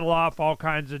rattle off all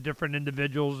kinds of different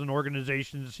individuals and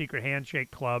organizations and secret handshake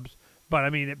clubs. But, I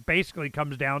mean, it basically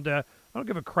comes down to, I don't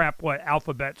give a crap what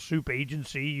alphabet soup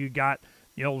agency you got,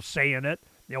 saying it.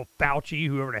 Fauci,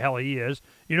 whoever the hell he is.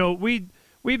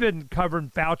 We've been covering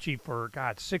Fauci for,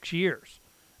 6 years.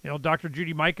 Dr.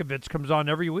 Judy Mikovits comes on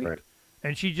every week. Right.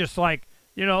 And she's just like,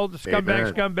 the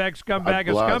scumbag, scumbag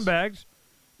of scumbags.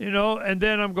 And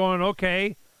then I'm going,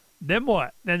 okay, then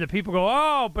what? Then the people go,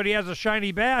 oh, but he has a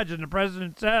shiny badge, and the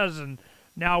president says, and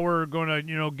now we're going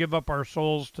to, give up our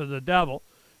souls to the devil.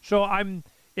 So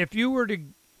if you were to,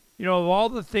 all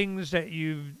the things that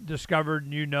you've discovered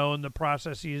and and the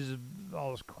processes of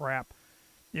all this crap,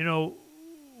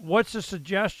 what's the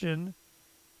suggestion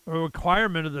or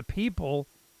requirement of the people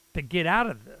to get out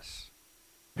of this?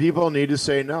 People need to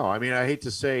say no. I mean, I hate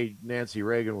to say Nancy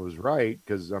Reagan was right,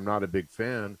 because I'm not a big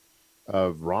fan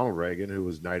of Ronald Reagan, who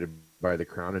was knighted by the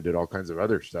crown and did all kinds of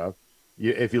other stuff.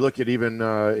 If you look at even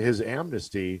his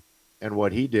amnesty and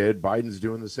what he did, Biden's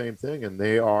doing the same thing, and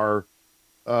they are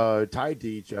tied to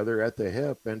each other at the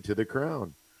hip and to the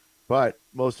crown. But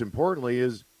most importantly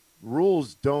is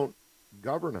rules don't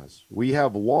govern us. We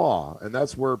have law, and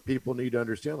that's where people need to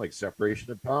understand, like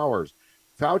separation of powers.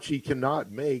 Fauci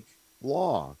cannot make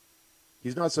law.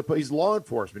 He's not supposed. He's law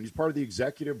enforcement. He's part of the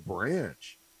executive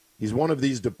branch. He's one of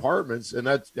these departments, and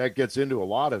that gets into a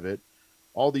lot of it.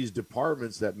 All these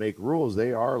departments that make rules,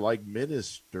 they are like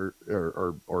minister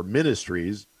or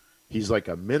ministries. He's like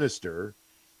a minister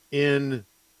in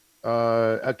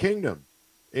a kingdom,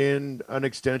 in an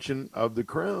extension of the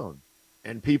crown.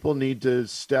 And people need to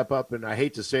step up. And I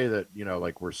hate to say that,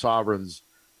 like we're sovereigns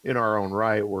in our own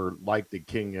right. We're like the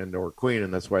king and or queen,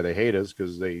 and that's why they hate us,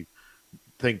 because they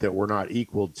think that we're not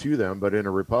equal to them. But in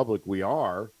a republic, we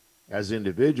are as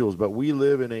individuals. But we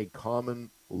live in a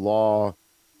common law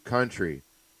country,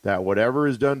 that whatever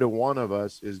is done to one of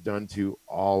us is done to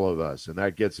all of us. And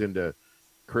that gets into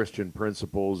Christian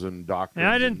principles and doctrines.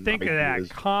 And I didn't think ideas. Of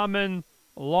that. Common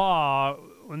law,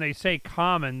 when they say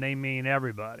common, they mean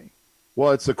everybody.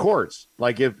 Well, it's the courts.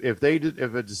 Like if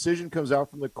a decision comes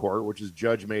out from the court, which is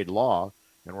judge-made law,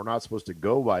 and we're not supposed to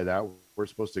go by that, we're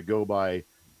supposed to go by,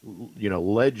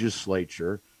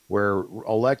 legislature, where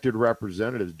elected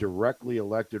representatives, directly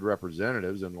elected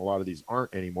representatives, and a lot of these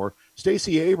aren't anymore.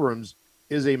 Stacey Abrams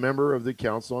is a member of the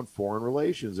Council on Foreign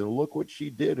Relations, and look what she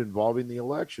did involving the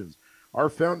elections. Our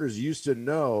founders used to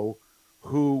know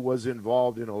who was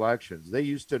involved in elections. They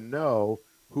used to know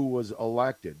who was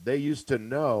elected. They used to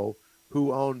know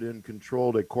who owned and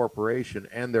controlled a corporation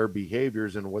and their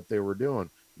behaviors and what they were doing.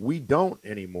 We don't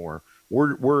anymore.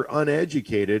 We're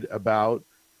uneducated about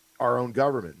our own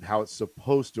government and how it's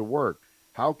supposed to work.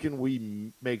 How can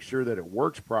we make sure that it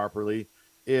works properly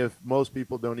if most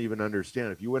people don't even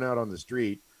understand? If you went out on the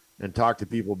street and talked to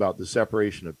people about the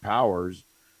separation of powers,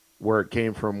 where it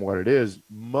came from, what it is,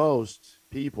 most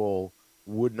people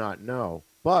would not know.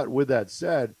 But with that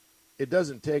said, it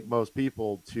doesn't take most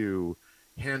people to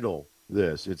handle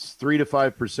this. It's 3 to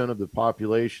 5% of the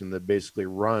population that basically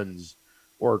runs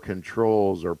or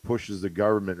controls or pushes the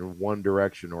government in one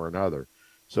direction or another.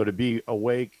 So to be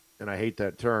awake, and I hate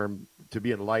that term, to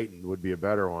be enlightened would be a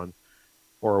better one,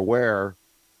 or aware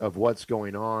of what's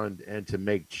going on and to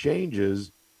make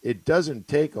changes, it doesn't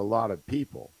take a lot of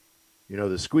people.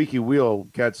 The squeaky wheel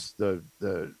gets the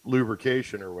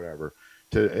lubrication or whatever.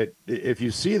 If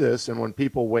you see this, and when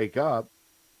people wake up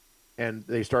and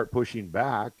they start pushing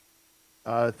back,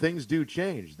 things do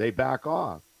change. They back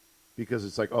off because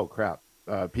it's like, oh crap,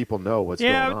 people know what's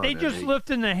going on. Yeah, they just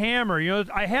lifting the hammer.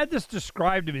 I had this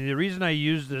described to me. The reason I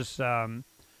use this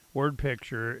word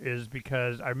picture is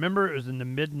because I remember it was in the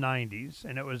mid-'90s,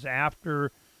 and it was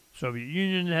after Soviet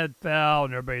Union had fell,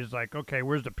 and everybody's like, okay,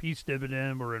 where's the peace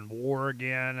dividend? We're in war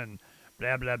again, and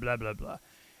blah, blah, blah, blah, blah.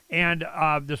 And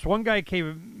this one guy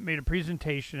made a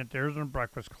presentation at the Arizona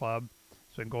Breakfast Club.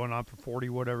 It's been going on for 40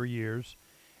 whatever years.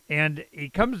 And he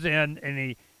comes in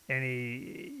and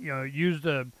he used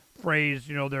the phrase,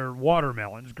 they're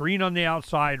watermelons, green on the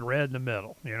outside, red in the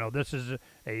middle. This is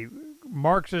a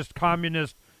Marxist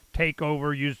communist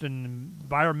takeover using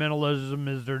environmentalism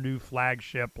as their new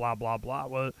flagship, blah, blah, blah.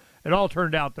 Well, it all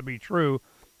turned out to be true,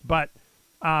 but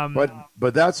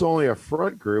that's only a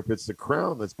front group. It's the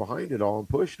Crown that's behind it all and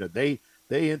pushing it.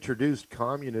 They introduced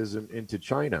communism into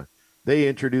China. They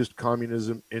introduced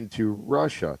communism into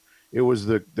Russia. It was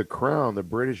the Crown, the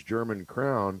British-German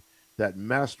Crown, that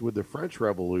messed with the French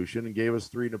Revolution and gave us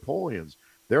 3 Napoleons.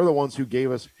 They're the ones who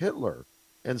gave us Hitler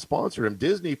and sponsored him.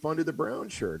 Disney funded the brown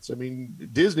shirts. I mean,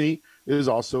 Disney is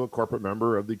also a corporate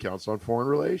member of the Council on Foreign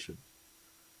Relations.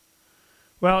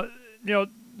 Well, the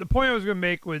point I was going to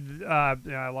make with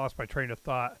I lost my train of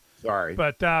thought. Sorry.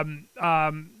 But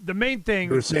the main thing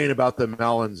you were saying about the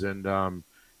melons and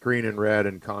green and red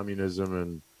and communism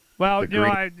and well,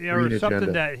 there was something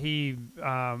agenda. that he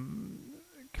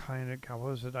kind of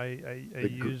what was it I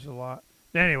use a lot.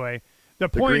 Anyway, the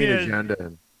point green is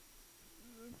agenda.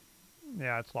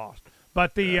 Yeah, it's lost.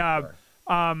 But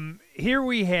here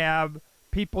we have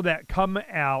people that come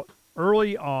out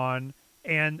early on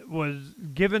and was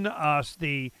given us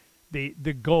the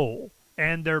goal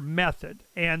and their method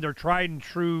and their tried and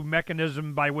true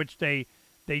mechanism by which they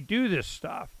do this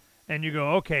stuff. And you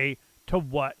go, okay, to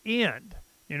what end?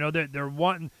 They're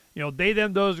wanting, they,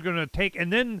 them, those are going to take,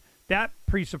 and then that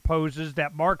presupposes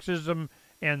that Marxism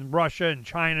and Russia and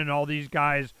China and all these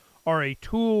guys are a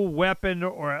tool, weapon,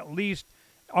 or at least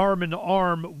arm in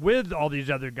arm with all these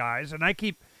other guys. And I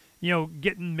keep,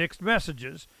 getting mixed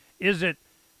messages. Is it,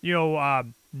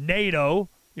 NATO,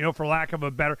 for lack of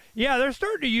a better, they're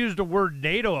starting to use the word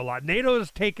NATO a lot.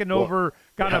 NATO's taken over,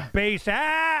 got a base.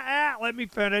 Let me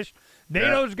finish.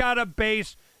 NATO's got a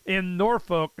base in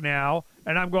Norfolk now,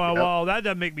 and I'm going, well, that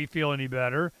doesn't make me feel any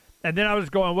better. And then I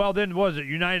was going, well, then was it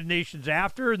United Nations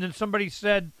after? And then somebody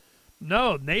said,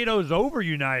 no, NATO's over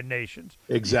United Nations.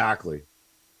 Exactly.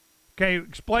 Okay,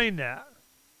 explain that.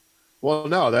 Well,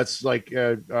 no, that's like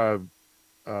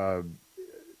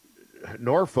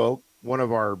Norfolk, one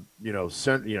of our,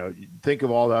 think of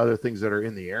all the other things that are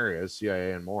in the area,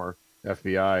 CIA and more,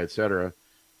 FBI, et cetera.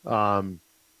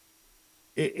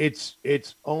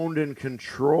 It's owned and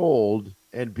controlled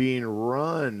and being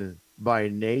run by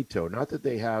NATO. Not that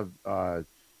they have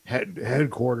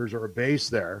headquarters or a base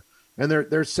there, and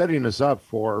they're setting us up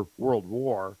for World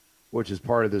War, which is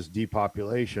part of this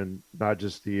depopulation, not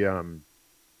just the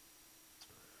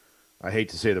I hate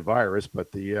to say the virus,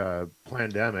 but the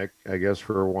pandemic, I guess,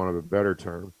 for want of a better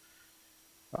term.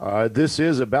 This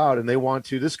is about, and they want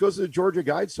to, this goes to the Georgia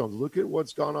Guidestones. Look at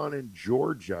what's gone on in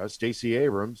Georgia. Stacey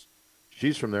Abrams,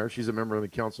 she's from there. She's a member of the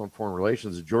Council on Foreign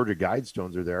Relations. The Georgia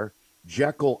Guidestones are there.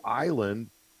 Jekyll Island,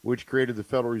 which created the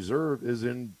Federal Reserve, is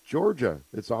in Georgia.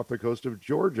 It's off the coast of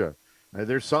Georgia.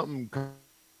 There's something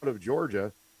out of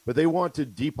Georgia, but they want to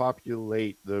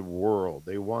depopulate the world.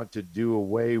 They want to do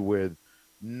away with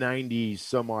 90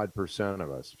 some odd percent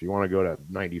of us. If you want to go to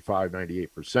 95,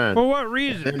 98%. For what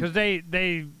reason? Because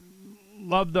they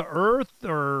love the earth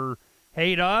or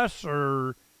hate us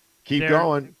or keep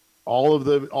going. All of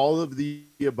the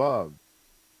above.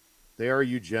 They are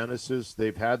eugenicists.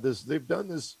 They've done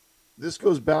this. This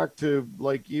goes back to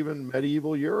like even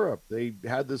medieval Europe. They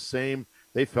had the same,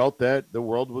 they felt that the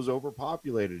world was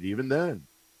overpopulated even then.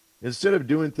 Instead of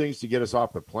doing things to get us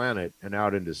off the planet and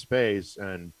out into space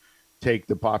and take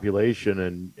the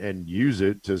population and use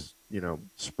it to,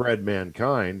 spread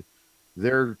mankind,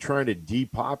 they're trying to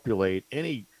depopulate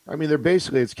they're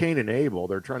basically, it's Cain and Abel.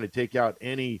 They're trying to take out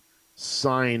any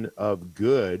sign of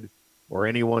good or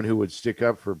anyone who would stick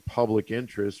up for public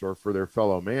interest or for their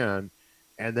fellow man,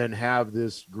 and then have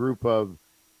this group of,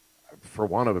 for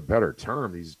want of a better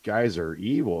term, these guys are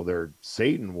evil. They're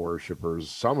Satan worshipers.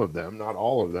 Some of them, not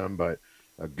all of them, but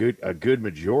a good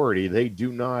majority. They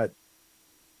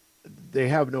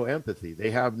have no empathy.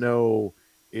 They have no,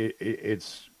 they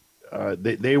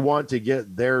want to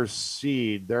get their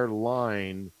seed, their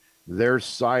line, their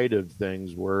side of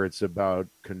things where it's about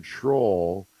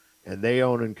control, and they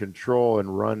own and control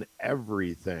and run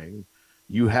everything.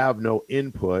 You have no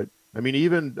input. I mean,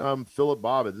 even Philip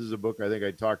Bobbitt, this is a book I think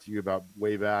I talked to you about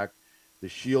way back, The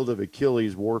Shield of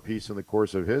Achilles, War, Peace, in the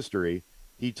Course of History.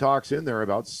 He talks in there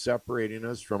about separating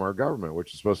us from our government,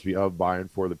 which is supposed to be of, by, and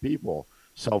for the people,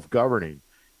 self-governing.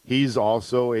 He's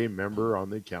also a member on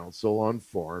the Council on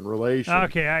Foreign Relations.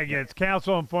 Okay, I get it.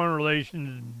 Council on Foreign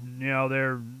Relations,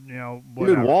 they're,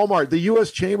 Dude, Walmart, the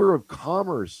U.S. Chamber of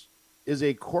Commerce is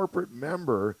a corporate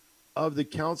member of the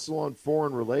Council on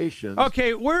Foreign Relations.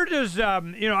 Okay, where does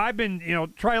I've been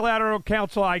Trilateral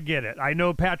Council. I get it. I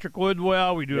know Patrick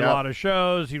Woodwell. We do a lot of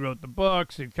shows. He wrote the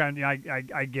books. He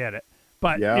I get it.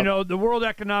 But the World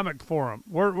Economic Forum.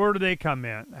 Where do they come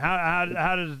in? How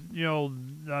does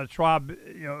Schwab?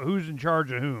 Who's in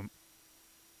charge of whom?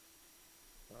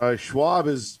 Schwab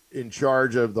is in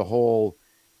charge of the whole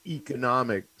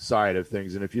economic side of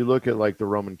things. And if you look at like the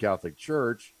Roman Catholic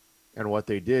Church and what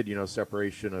they did,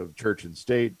 separation of church and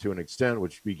state to an extent,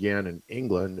 which began in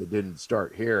England, it didn't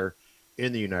start here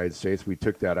in the United States. We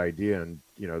took that idea and,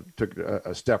 took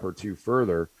a step or two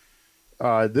further.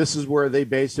 This is where they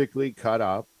basically cut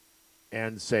up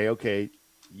and say, okay,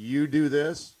 you do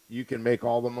this, you can make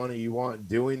all the money you want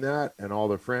doing that, and all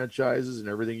the franchises and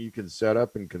everything you can set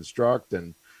up and construct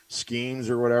and schemes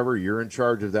or whatever, you're in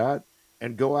charge of that,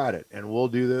 and go at it. And we'll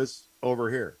do this over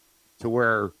here, to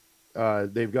where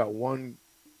they've got one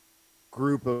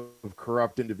group of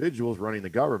corrupt individuals running the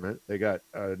government. They got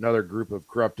another group of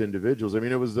corrupt individuals. I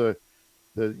mean, it was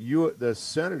the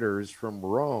senators from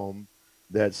Rome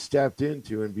that stepped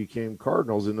into and became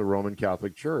cardinals in the Roman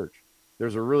Catholic Church.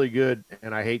 There's a really good,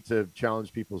 and I hate to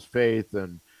challenge people's faith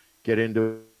and get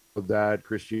into that,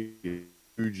 Christianity is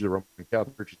huge, the Roman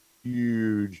Catholic Church is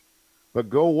huge, but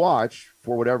go watch,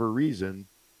 for whatever reason,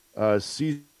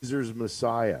 Caesar's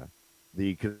Messiah,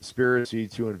 the conspiracy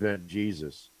to invent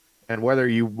Jesus. And whether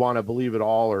you want to believe it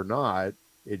all or not,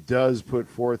 it does put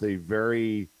forth a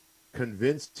very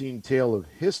convincing tale of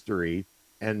history,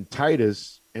 and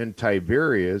Titus and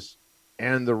Tiberius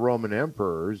and the Roman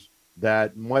emperors,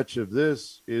 that much of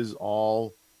this is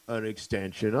all an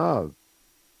extension of.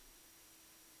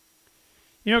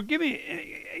 Give me,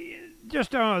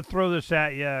 just I want to throw this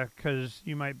at you because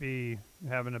you might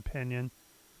have an opinion.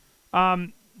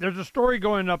 There's a story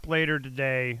going up later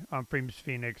today on Freedom's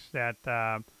Phoenix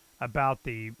that about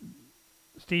the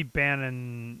Steve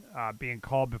Bannon being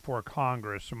called before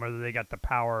Congress and whether they got the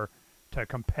power to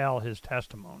compel his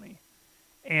testimony.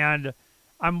 And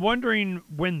I'm wondering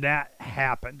when that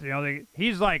happened.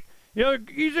 He's like,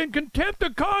 he's in contempt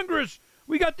of Congress.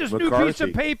 We got this McCarthy. new piece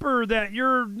of paper that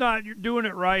you're doing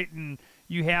it right, and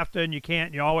you have to, and you can't,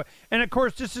 and you always. And of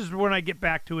course, this is when I get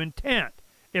back to intent.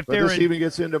 But this even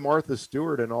gets into Martha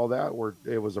Stewart and all that, where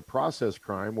it was a process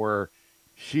crime where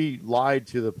she lied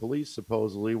to the police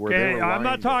supposedly. Where they were I'm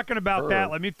not talking about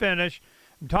that. Let me finish.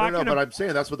 I'm talking. But I'm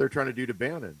saying that's what they're trying to do to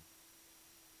Bannon.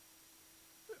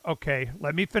 Okay,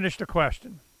 let me finish the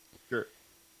question. Sure.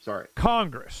 Sorry.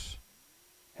 Congress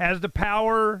has the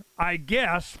power, I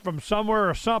guess, from somewhere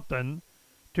or something,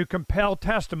 to compel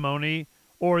testimony,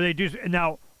 or they do.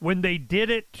 Now, when they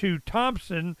did it to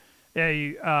Thompson,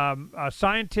 a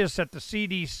scientist at the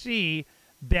CDC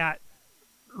that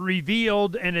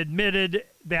revealed and admitted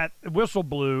that whistle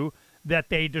blew, that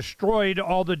they destroyed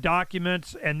all the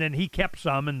documents, and then he kept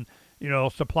some and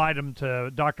supplied them to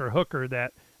Dr. Hooker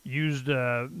that used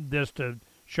this to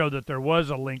show that there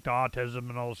was a link to autism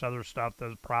and all this other stuff,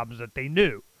 those problems that they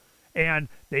knew. And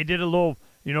they did a little,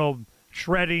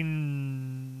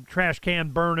 shredding, trash can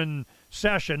burning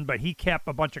session, but he kept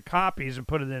a bunch of copies and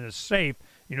put it in his safe,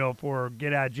 for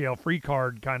get out of jail free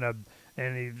card kind of,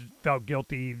 and he felt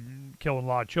guilty killing a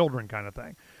lot of children kind of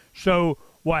thing. So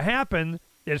what happened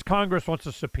is Congress wants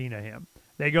to subpoena him.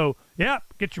 They go, yep,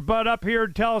 get your butt up here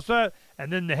and tell us that.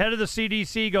 And then the head of the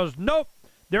CDC goes, nope,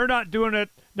 they're not doing it.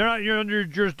 They're not under your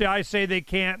jurisdiction. I say they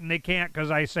can't, and they can't because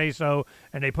I say so.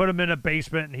 And they put him in a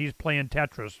basement, and he's playing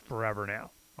Tetris forever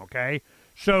now. Okay?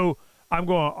 So I'm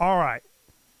going, all right.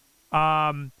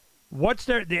 What's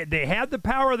their? They have the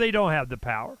power, or they don't have the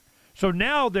power. So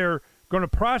now they're going to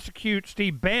prosecute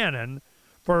Steve Bannon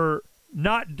for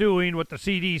not doing what the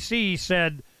CDC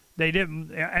said they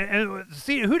didn't. And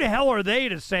see, who the hell are they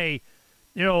to say,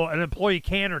 an employee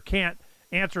can or can't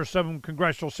answer some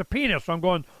congressional subpoena? So I'm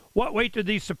going, what weight do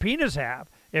these subpoenas have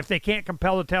if they can't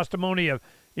compel the testimony of,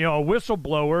 a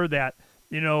whistleblower that,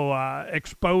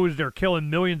 exposed or killing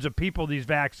millions of people these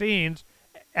vaccines?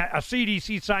 A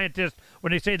CDC scientist,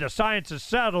 when they say the science is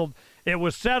settled, it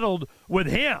was settled with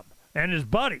him and his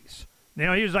buddies. He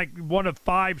was like one of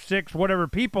 5, 6, whatever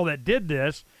people that did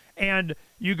this. And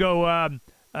you go,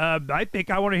 I think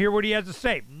I want to hear what he has to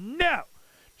say. No.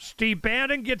 Steve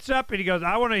Bannon gets up and he goes,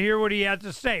 I want to hear what he has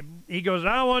to say. He goes,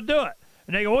 I don't want to do it.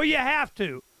 And they go, well, you have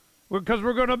to, because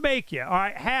we're going to make you. All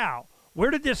right, how?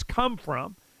 Where did this come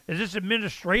from? Is this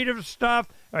administrative stuff?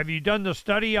 Have you done the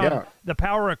study on the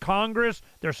power of Congress,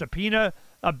 their subpoena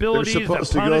abilities, they're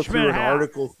supposed the punishment? To go through an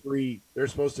Article 3. They're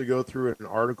supposed to go through an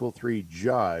Article 3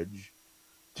 judge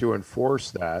to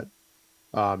enforce that.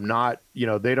 Not,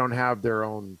 they don't have their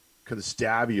own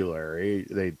constabulary.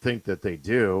 They think that they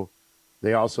do.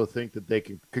 They also think that they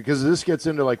can, because this gets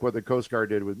into like what the Coast Guard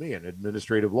did with me in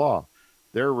administrative law.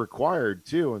 They're required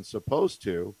to and supposed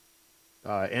to,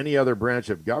 any other branch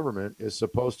of government is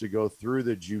supposed to go through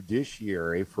the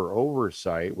judiciary for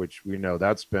oversight, which we know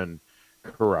that's been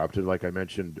corrupted. Like I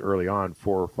mentioned early on,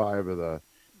 4 or 5 of the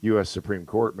U.S. Supreme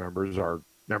Court members are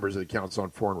members of the Council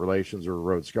on Foreign Relations or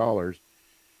Rhodes Scholars.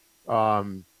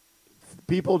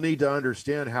 People need to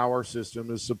understand how our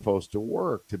system is supposed to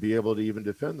work to be able to even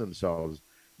defend themselves.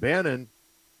 Bannon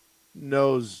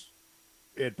knows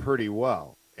it pretty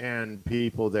well, and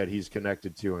people that he's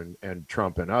connected to, and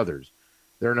Trump and others.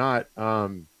 They're not.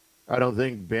 I don't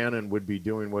think Bannon would be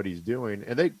doing what he's doing.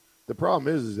 And the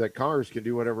problem is that Congress can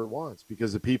do whatever it wants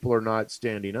because the people are not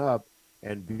standing up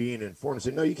and being informed and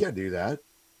saying, no, you can't do that.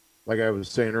 Like I was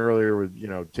saying earlier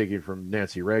with, taking from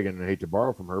Nancy Reagan, and I hate to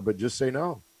borrow from her, but just say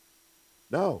no.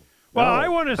 No. Well, no, I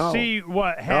want to no, see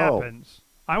what happens.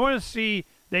 I want to see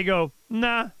they go,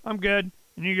 nah, I'm good.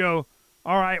 And you go,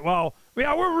 all right, well,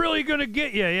 yeah, we're really going to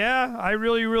get you, yeah? I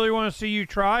really, really want to see you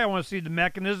try. I want to see the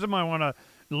mechanism. I want to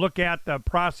look at the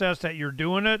process that you're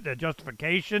doing it, the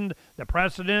justification, the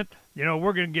precedent.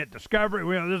 We're going to get discovery.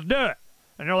 Let's do it.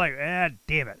 And they're like,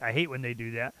 damn it. I hate when they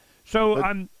do that. So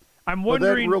I'm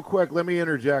wondering. Real quick, let me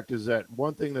interject, is that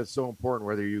one thing that's so important,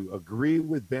 whether you agree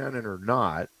with Bannon or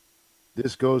not,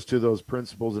 this goes to those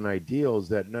principles and ideals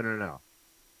that no.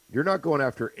 You're not going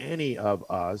after any of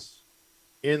us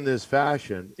in this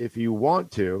fashion if you want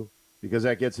to, because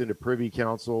that gets into Privy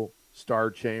Council,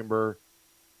 Star Chamber,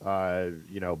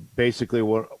 basically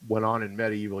what went on in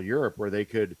medieval Europe, where they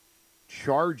could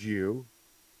charge you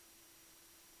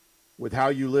with how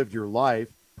you lived your life,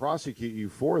 prosecute you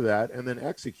for that, and then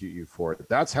execute you for it.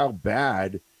 That's how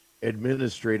bad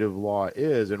administrative law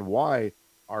is, and why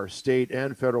our state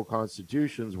and federal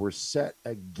constitutions were set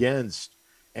against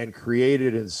and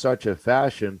created in such a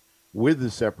fashion with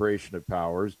the separation of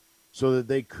powers so that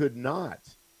they could not,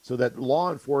 so that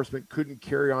law enforcement couldn't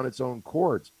carry on its own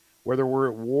courts, whether we're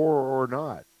at war or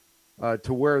not,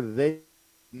 to where they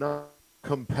not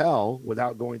compel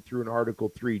without going through an Article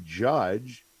 3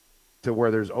 judge, to where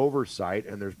there's oversight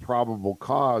and there's probable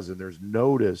cause and there's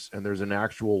notice and there's an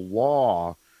actual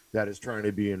law that is trying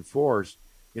to be enforced.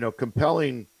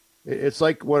 Compelling. It's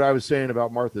like what I was saying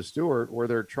about Martha Stewart, where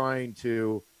they're trying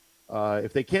to,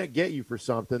 if they can't get you for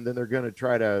something, then they're going to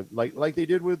try to, like they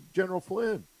did with General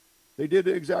Flynn. They did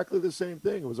exactly the same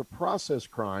thing. It was a process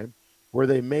crime where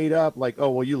they made up like, oh,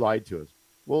 well, you lied to us.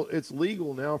 Well, it's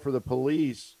legal now for the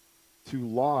police to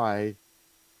lie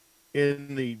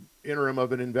in the interim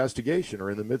of an investigation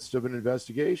or in the midst of an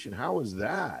investigation. How is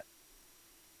that?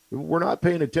 We're not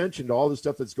paying attention to all the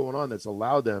stuff that's going on that's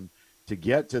allowed them to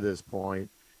get to this point.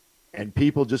 And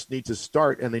people just need to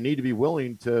start, and they need to be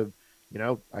willing to,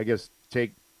 I guess I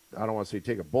don't want to say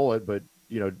take a bullet, but,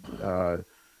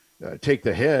 take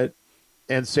the hit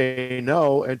and say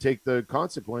no and take the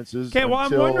consequences. Okay, well,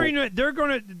 I'm wondering,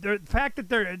 the fact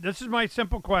that this is my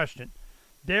simple question.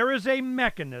 There is a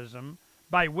mechanism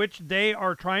by which they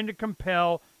are trying to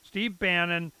compel Steve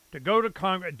Bannon to go to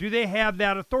Congress. Do they have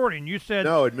that authority? And you said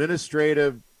no.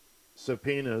 Administrative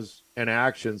subpoenas and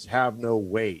actions have no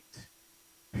weight.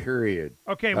 Period.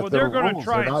 Okay, well, they're going to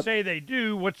try and say they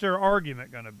do. What's their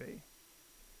argument going to be?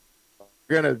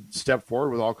 They're going to step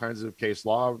forward with all kinds of case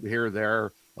law here,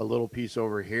 there, a little piece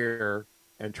over here,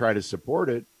 and try to support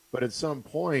it. But at some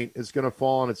point, it's going to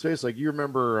fall on its face. Like, you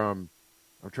remember, I'm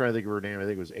trying to think of her name. I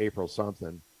think it was April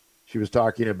something. She was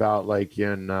talking about, like,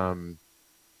 in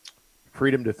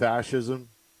Freedom to Fascism,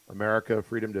 America,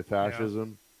 Freedom to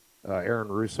Fascism, Aaron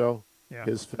Russo,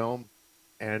 his film.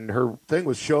 And her thing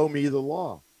was, show me the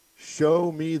law.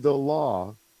 Show me the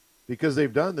law. Because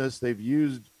they've done this. They've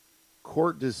used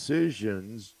court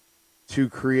decisions to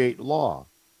create law.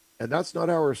 And that's not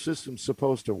how our system's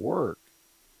supposed to work.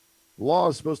 Law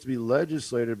is supposed to be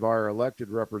legislated by our elected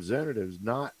representatives,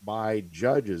 not by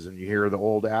judges. And you hear the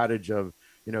old adage of,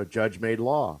 judge made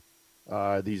law.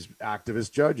 These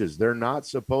activist judges, they're not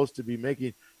supposed to be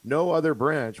making, no other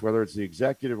branch, whether it's the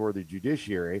executive or the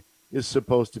judiciary, is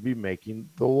supposed to be making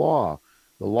the law.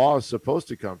 The law is supposed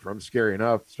to come from, scary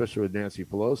enough, especially with Nancy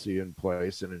Pelosi in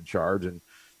place and in charge and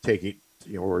taking,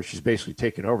 where she's basically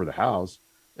taken over the House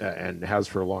and has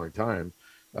for a long time.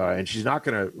 And she's not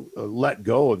going to let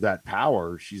go of that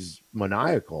power. She's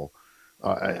maniacal.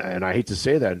 And I hate to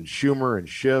say that. And Schumer and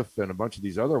Schiff and a bunch of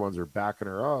these other ones are backing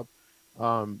her up.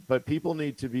 But people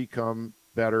need to become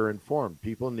better informed.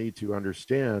 People need to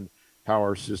understand how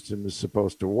our system is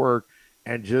supposed to work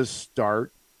and just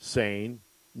start saying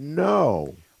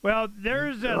no. Well,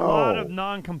 there's a lot of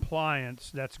non-compliance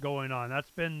that's going on.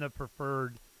 That's been the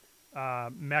preferred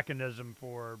mechanism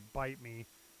for bite me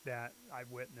that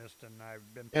I've witnessed and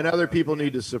I've been. And other people and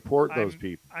need to support those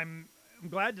people. I'm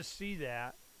glad to see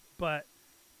that, but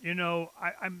you know,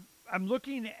 I'm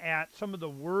looking at some of the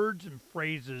words and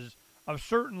phrases of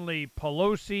certainly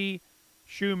Pelosi,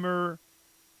 Schumer,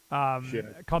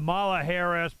 Kamala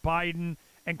Harris, Biden,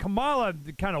 and Kamala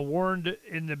kind of warned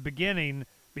in the beginning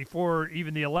before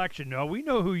even the election. No, we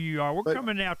know who you are. We're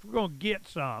coming after. We're going to get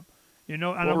some. You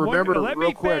know, and well, remember, let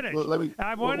me quick, finish. let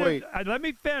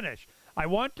me finish. I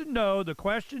want to know. The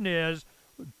question is,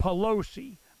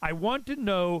 Pelosi. I want to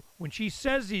know when she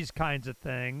says these kinds of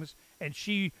things and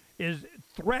she is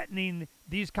threatening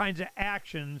these kinds of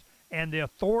actions and the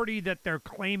authority that they're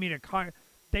claiming,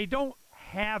 they don't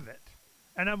have it.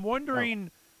 And I'm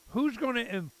wondering who's going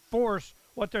to enforce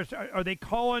what they're. Are they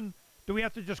calling? Do we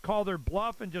have to just call their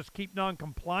bluff and just keep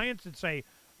non-compliance and say,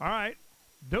 "All right,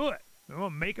 do it"? We'll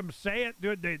make them say it.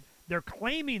 Do it. They're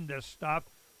claiming this stuff.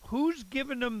 Who's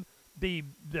giving them the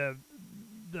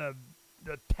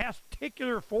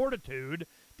testicular fortitude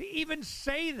to even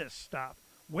say this stuff?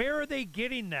 Where are they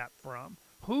getting that from?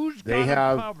 Who's got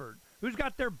them covered? Who's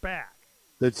got their back?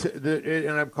 And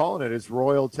I'm calling it, it's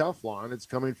royal Teflon. It's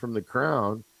coming from the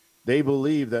crown. They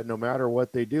believe that no matter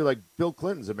what they do, like Bill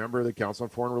Clinton's a member of the Council on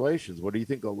Foreign Relations. What do you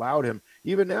think allowed him?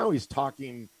 Even now he's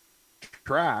talking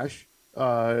trash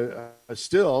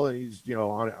still, and he's, you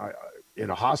know, in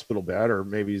a hospital bed, or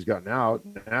maybe he's gotten out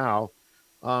now.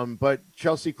 But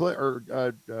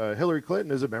Hillary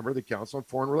Clinton is a member of the Council on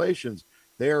Foreign Relations.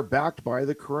 They are backed by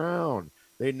the crown.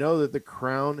 They know that the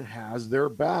crown has their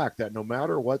back, that no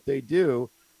matter what they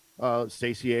do,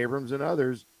 Stacey Abrams and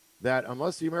others, that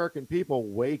unless the American people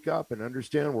wake up and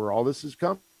understand where all this is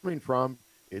coming from,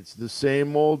 it's the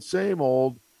same old, same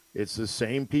old. It's the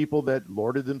same people that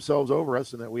lorded themselves over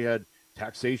us, and that we had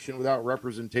taxation without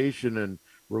representation and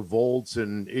revolts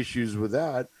and issues with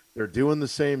that. They're doing the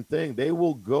same thing. They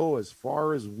will go as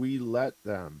far as we let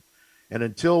them. And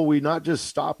until we not just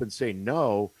stop and say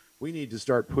no, we need to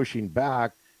start pushing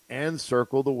back and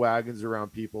circle the wagons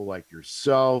around people like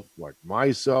yourself, like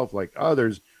myself, like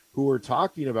others who are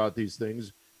talking about these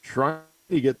things, trying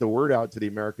to get the word out to the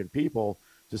American people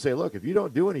to say, look, if you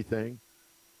don't do anything,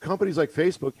 companies like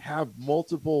Facebook have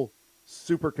multiple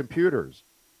supercomputers.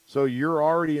 So you're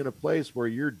already in a place where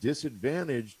you're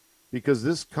disadvantaged because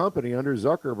this company under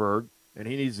Zuckerberg, and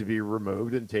he needs to be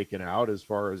removed and taken out as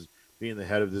far as being the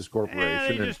head of this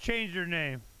corporation. They just changed their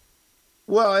name.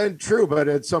 Well, and true, but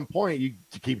at some point you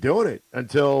keep doing it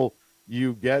until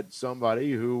you get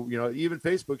somebody who, you know, even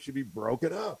Facebook should be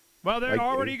broken up. Well, they're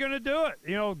already going to do it.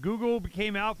 You know, Google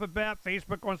became Alphabet.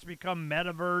 Facebook wants to become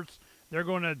Metaverse. They're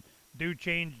going to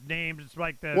change names. It's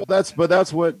like the. Well,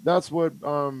 that's what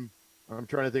I'm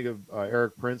trying to think of.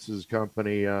 Eric Prince's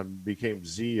company became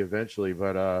Z eventually,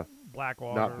 but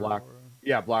Blackwater. Not Black.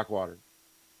 Yeah, Blackwater.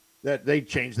 That they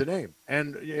changed the name.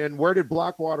 And where did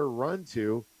Blackwater run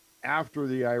to after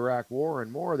the Iraq War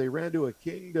and more? They ran to a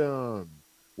kingdom.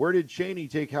 Where did Cheney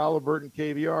take Halliburton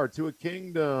KBR? To a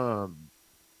kingdom.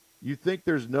 You think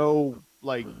there's no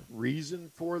reason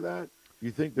for that?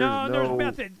 You think there's no? There's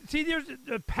method. See, there's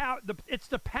the power. It's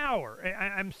the power.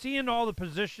 I'm seeing all the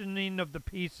positioning of the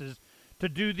pieces to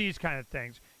do these kind of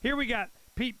things. Here we got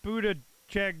Pete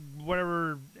Buttigieg,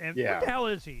 whatever. And what the hell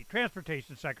is he?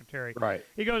 Transportation Secretary. Right.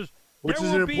 He goes, which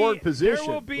is an important position.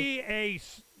 There will be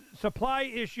supply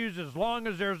issues as long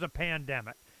as there's a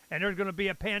pandemic, and there's going to be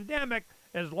a pandemic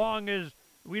as long as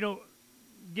we don't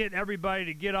get everybody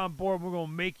to get on board. We're going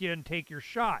to make you and take your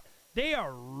shot. They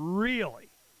are really,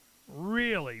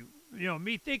 you know,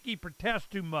 me think he protests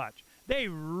too much. They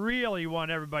really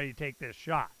want everybody to take this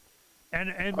shot.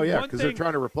 And because they're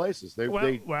trying to replace us.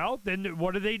 Well, then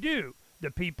what do?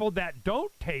 The people that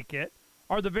don't take it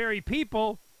are the very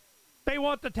people they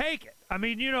want to take it. I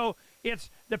mean, you know, it's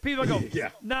the people go,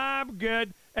 nah, I'm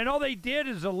good. And all they did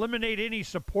is eliminate any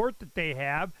support that they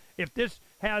have. If this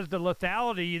has the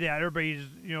lethality that everybody's,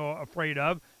 you know, afraid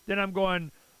of, then I'm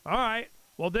going, all right,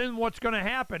 well, then what's going to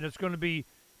happen? It's going to be,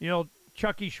 you know,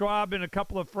 Chucky Schwab and a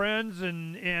couple of friends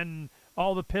and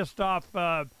all the pissed off,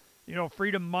 you know,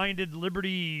 freedom-minded,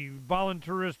 liberty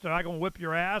voluntarists that are going to whip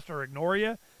your ass or ignore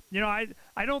you. You know, I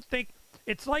don't think –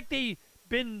 it's like they've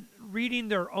been reading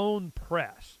their own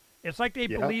press. It's like they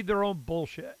believe their own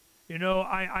bullshit. You know,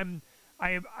 I'm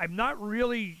not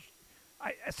really –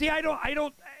 I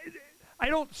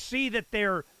don't see that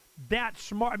they're that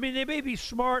smart. I mean, they may be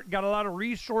smart, got a lot of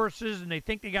resources, and they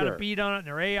think they got a beat on it, and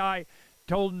their AI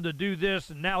told them to do this,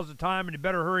 and now's the time, and they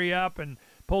better hurry up and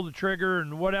pull the trigger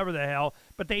and whatever the hell.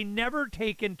 But they never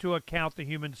take into account the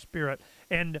human spirit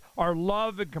and our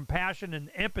love and compassion and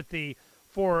empathy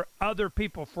for other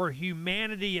people, for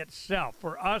humanity itself,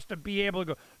 for us to be able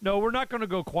to go, no, we're not going to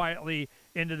go quietly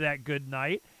into that good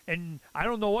night. And I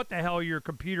don't know what the hell your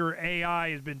computer AI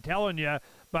has been telling you,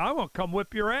 but I'm going to come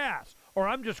whip your ass. Or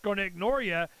I'm just going to ignore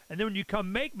you, and then when you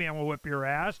come make me, I'm going to whip your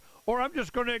ass. Or I'm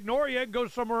just going to ignore you and go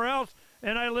somewhere else,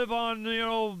 and I live on,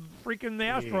 freaking the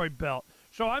asteroid belt.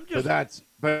 So I'm just...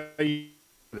 But you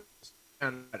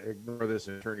can't ignore this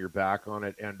and turn your back on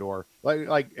it, and to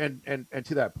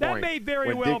that point, that may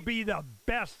very well be the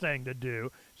best thing to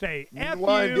do. Say, F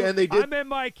you, and they did, I'm in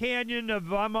my canyon,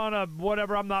 I'm on a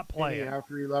whatever, I'm not playing.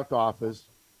 After he left office.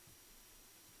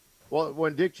 Well,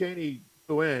 when Dick Cheney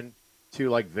flew in to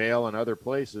like Vail and other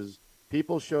places,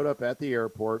 people showed up at the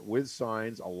airport with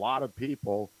signs, a lot of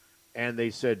people, and they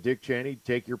said, Dick Cheney,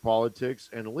 take your politics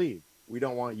and leave. We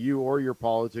don't want you or your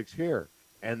politics here.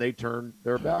 And they turned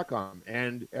their back on him.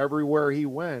 And everywhere he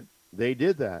went, they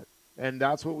did that. And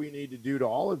that's what we need to do to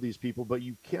all of these people. But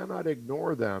you cannot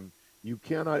ignore them. You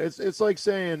cannot. It's like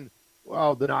saying,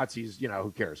 well, the Nazis,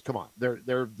 who cares? Come on.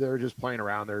 They're just playing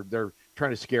around. They're trying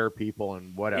to scare people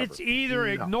and whatever. It's either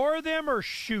ignore them or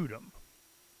shoot them.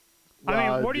 Well,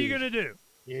 I mean, what are you going to do?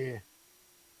 Yeah.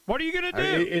 What are you going to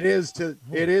do?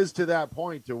 It is to that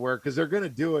point to where, because they're going to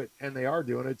do it, and they are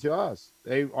doing it to us.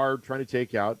 They are trying to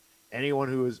take out anyone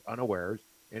who is unawares,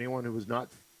 anyone who is not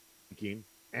thinking,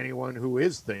 anyone who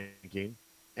is thinking,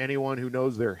 anyone who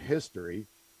knows their history,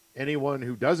 anyone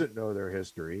who doesn't know their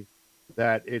history,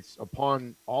 that it's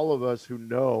upon all of us who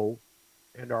know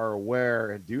and are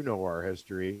aware and do know our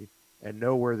history and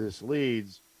know where this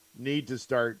leads, need to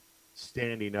start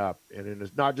standing up. And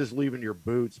it's not just leaving your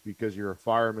boots because you're a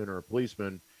fireman or a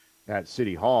policeman at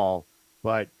City Hall,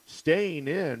 but staying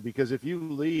in, because if you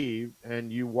leave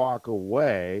and you walk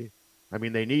away, I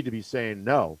mean, they need to be saying,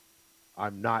 no,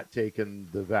 I'm not taking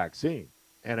the vaccine.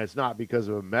 And it's not because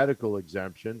of a medical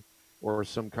exemption or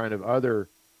some kind of other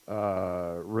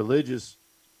religious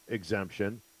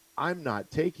exemption. I'm not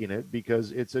taking it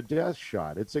because it's a death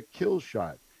shot. It's a kill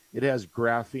shot. It has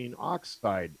graphene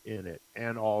oxide in it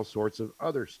and all sorts of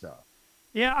other stuff.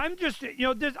 Yeah, I'm just,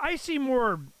 I see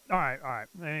more. All right.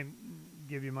 Let me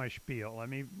give you my spiel. Let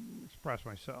me express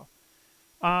myself.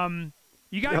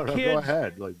 You got kids. Go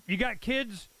ahead. You got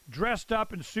kids dressed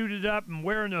up and suited up and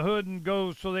wearing the hood and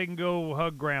go so they can go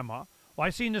hug grandma. Well,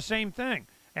 I seen the same thing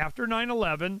after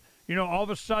 9/11. All of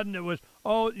a sudden it was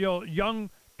young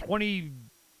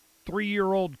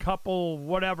 23-year-old couple,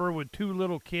 whatever, with two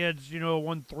little kids.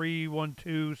 1 3, 1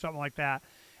 2, something like that.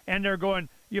 And they're going,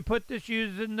 you put the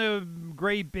shoes in the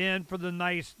gray bin for the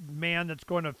nice man that's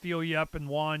going to feel you up and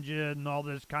wand you and all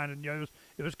this kind of.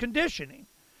 It was conditioning.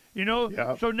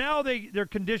 Yep. So now they're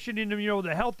conditioning them,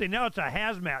 the healthy. Now it's a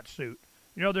hazmat suit.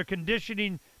 They're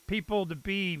conditioning people to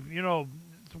be,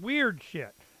 it's weird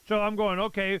shit. So I'm going,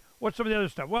 okay, what's some of the other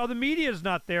stuff? Well, the media's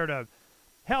not there to,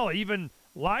 even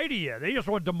lie to you. They just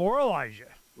want to demoralize you.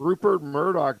 Rupert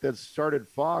Murdoch, that started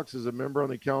Fox, is a member on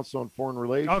the Council on Foreign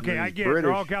Relations. Okay, I get it.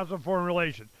 They're all Council on Foreign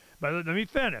Relations. But let me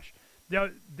finish.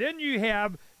 Then you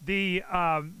have the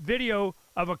video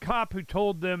of a cop who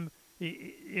told them,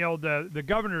 the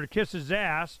governor to kiss his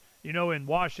ass, in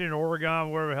Washington,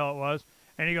 Oregon, wherever the hell it was.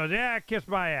 And he goes, yeah, kiss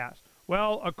my ass.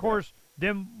 Well, of course,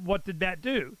 then what did that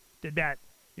do? Did that,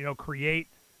 create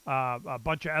a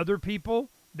bunch of other people?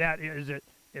 Is it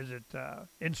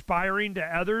inspiring to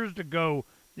others to go,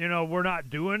 we're not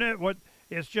doing it?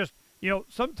 It's just,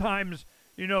 sometimes,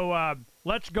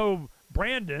 let's go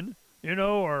Brandon,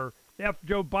 or F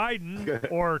Joe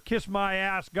Biden, or kiss my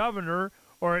ass governor,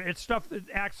 or it's stuff that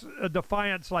acts a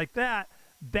defiance like that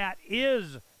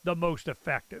is the most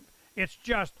effective. It's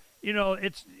just,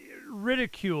 it's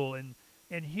ridicule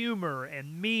and humor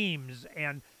and memes,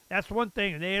 and that's one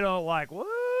thing they don't like. What?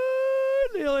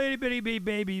 Little itty bitty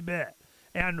baby bit.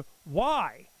 And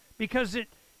why? Because it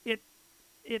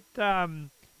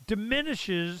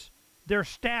diminishes their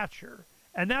stature.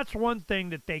 And that's one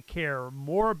thing that they care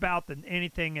more about than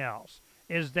anything else,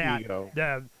 is that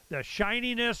the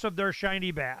shininess of their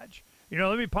shiny badge.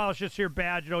 Let me polish this here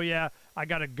badge. Oh, yeah, I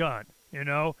got a gun, And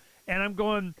I'm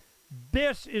going,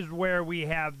 this is where we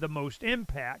have the most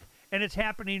impact. And it's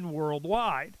happening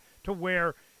worldwide, to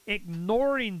where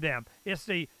ignoring them, it's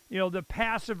the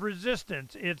passive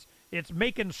resistance. It's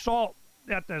making salt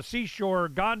at the seashore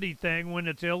Gandhi thing when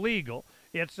it's illegal.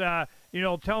 It's, tell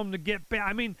them to get back.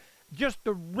 I mean, just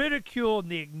the ridicule and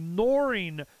the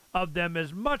ignoring of them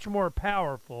is much more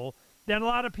powerful than a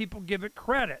lot of people give it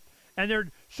credit. And they're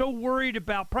so worried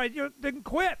about price. Then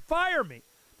quit. Fire me.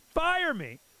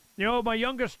 My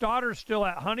youngest daughter's still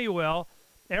at Honeywell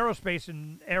Aerospace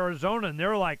in Arizona, and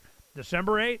they're like,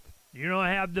 December 8th, you don't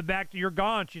have the back, you're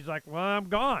gone. She's like, well, I'm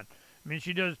gone. I mean,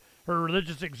 she does her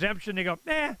religious exemption. They go,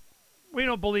 we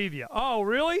don't believe you. Oh,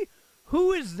 really?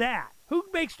 Who is that? Who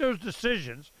makes those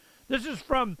decisions? This is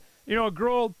from, a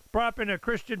girl brought up in a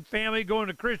Christian family, going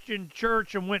to Christian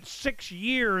church, and went 6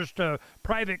 years to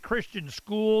private Christian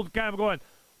school, kind of going,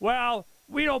 well,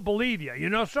 we don't believe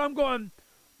you, So I'm going,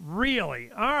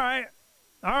 really? All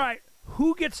right.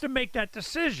 Who gets to make that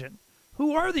decision?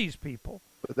 Who are these people?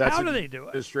 How do they do it?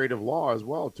 Administrative law as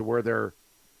well, to where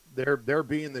they're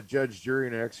being the judge, jury,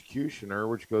 and executioner,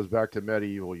 which goes back to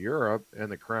medieval Europe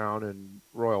and the crown and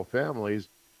royal families,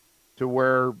 to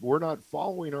where we're not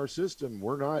following our system.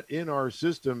 We're not in our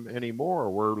system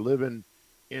anymore. We're living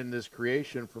in this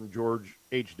creation from George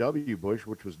H.W. Bush,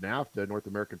 which was NAFTA, North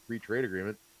American Free Trade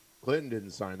Agreement. Clinton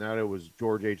didn't sign that. It was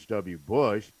George H.W.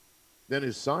 Bush. Then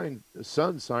his son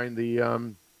signed the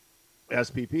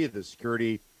SPP, the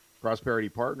Security Prosperity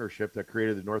Partnership that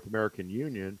created the North American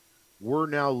Union. We're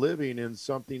now living in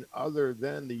something other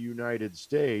than the United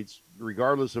States,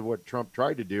 regardless of what Trump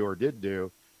tried to do or did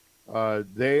do.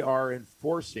 They are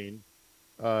enforcing,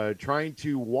 trying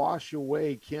to wash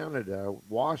away Canada,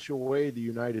 wash away the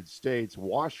United States,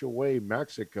 wash away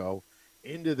Mexico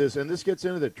into this. And this gets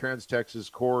into the Trans-Texas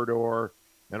Corridor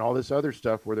and all this other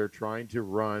stuff where they're trying to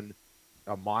run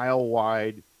a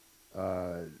mile-wide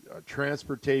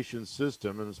transportation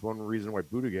system. And it's one reason why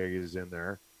Buttigieg is in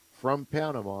there, from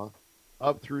Panama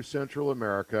up through Central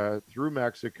America, through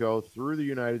Mexico, through the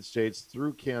United States,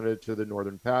 through Canada to the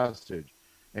Northern Passage.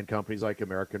 And companies like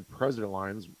American President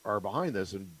Lines are behind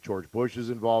this. And George Bush is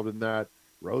involved in that.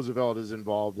 Roosevelt is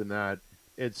involved in that,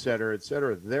 et cetera, et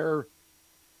cetera. They're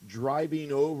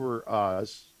driving over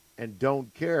us and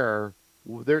don't care.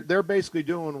 They're basically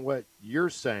doing what you're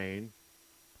saying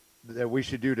that we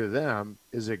should do to them,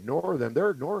 is ignore them. They're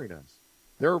ignoring us.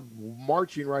 They're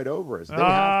marching right over us. They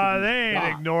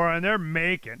ain't ignoring. They're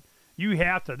making. You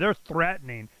have to. They're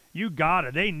threatening. You got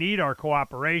it. They need our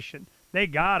cooperation. They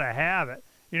got to have it.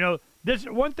 This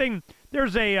one thing,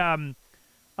 there's a de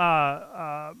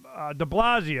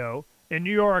Blasio in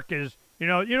New York is, you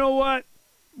know what?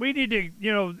 We need to,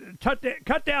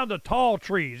 cut down the tall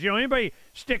trees. Anybody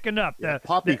sticking up. Yeah,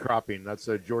 poppy cropping. That's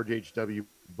a George H.W.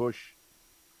 Bush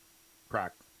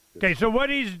crack. Okay, so what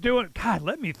he's doing, God,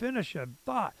 let me finish a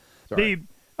thought. Sorry.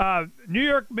 The New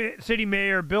York City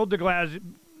Mayor Bill de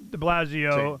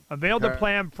Blasio unveiled a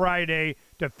plan Friday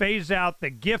to phase out the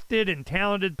gifted and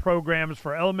talented programs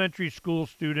for elementary school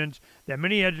students that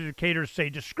many educators say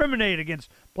discriminate against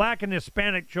Black and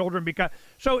Hispanic children.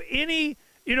 So any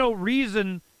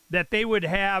reason that they would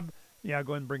have, go ahead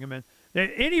and bring them in.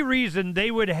 Any reason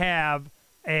they would have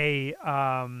a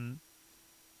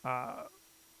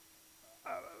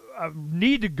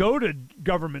need to go to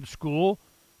government school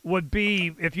would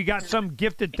be if you got some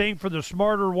gifted thing for the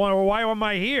smarter one. Or why am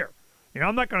I here?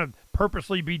 I'm not going to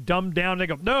purposely be dumbed down. They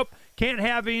go, nope, can't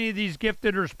have any of these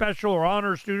gifted or special or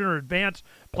honor student or advanced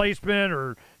placement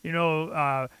or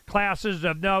classes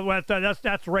of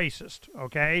that's racist.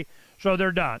 Okay, so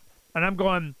they're done. And I'm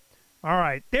going, all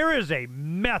right. There is a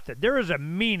method. There is a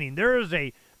meaning. There is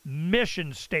a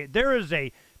mission state. There is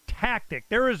a tactic.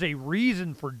 There is a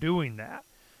reason for doing that.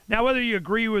 Now, whether you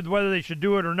agree with whether they should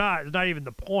do it or not is not even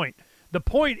the point. The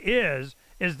point is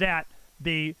that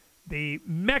the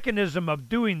mechanism of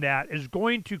doing that is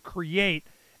going to create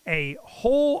a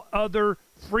whole other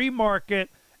free market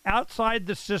outside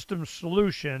the system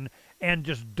solution and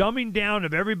just dumbing down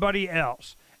of everybody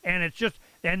else. And it's just,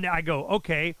 and I go,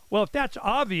 okay, well, if that's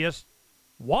obvious,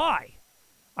 why?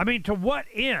 I mean, to what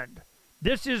end?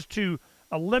 This is to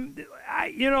eliminate,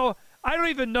 I don't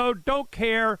even know, don't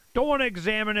care, don't want to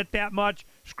examine it that much.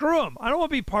 Screw them. I don't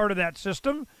want to be part of that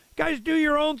system. Guys, do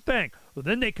your own thing. Well,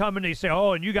 then they come and they say,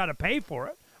 oh, and you got to pay for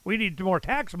it. We need more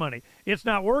tax money. It's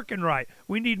not working right.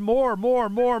 We need more.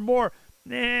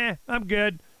 Nah, I'm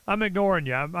good. I'm ignoring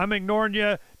you. I'm ignoring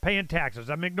you paying taxes.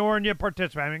 I'm ignoring you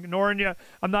participating. I'm ignoring you.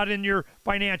 I'm not in your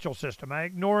financial system. I'm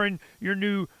ignoring your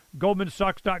new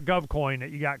GoldmanSucks.gov coin that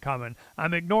you got coming.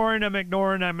 I'm ignoring.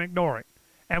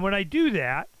 And when I do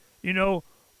that,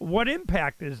 what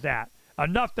impact is that?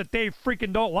 Enough that they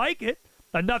freaking don't like it.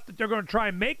 Enough that they're going to try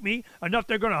and make me. Enough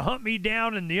they're going to hunt me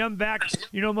down and the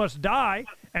unvaxxed, must die.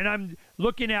 And I'm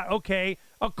looking at, okay,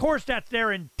 of course that's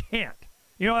their intent.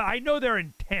 I know their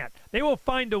intent. They will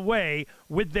find a way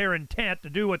with their intent to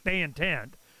do what they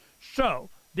intend.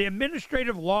 So the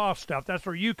administrative law stuff, that's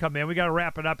where you come in. We got to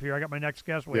wrap it up here. I got my next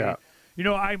guest waiting.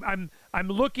 Yeah. I'm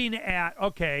looking at,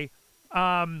 okay,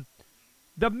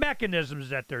 the mechanisms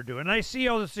that they're doing. And I see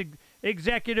all this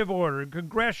executive order and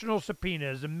congressional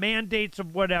subpoenas and mandates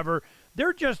of whatever.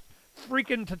 They're just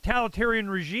freaking totalitarian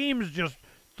regimes just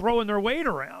throwing their weight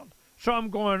around. So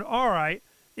I'm going, all right,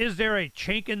 is there a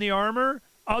chink in the armor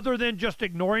other than just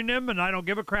ignoring them and I don't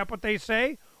give a crap what they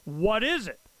say? What is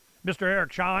it? Mr.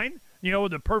 Eric Schein,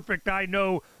 the perfect, I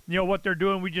know, what they're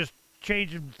doing. We just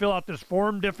change and fill out this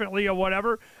form differently or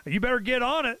whatever. You better get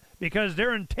on it because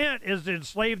their intent is to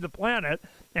enslave the planet.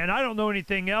 And I don't know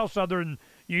anything else other than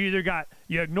you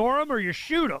ignore them or you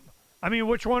shoot them. I mean,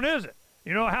 which one is it?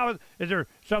 How is there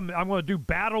I'm going to do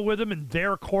battle with them in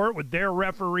their court with their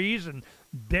referees and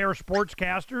their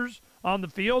sportscasters on the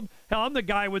field? Hell, I'm the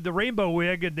guy with the rainbow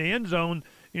wig in the end zone,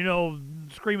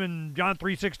 screaming John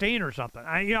 3:16 or something.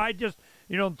 I just,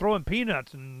 throwing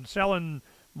peanuts and selling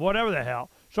whatever the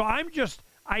hell. So I'm just,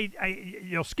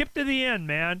 skip to the end,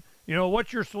 man.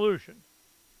 What's your solution?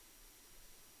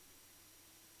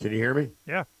 Can you hear me?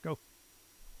 Yeah, go.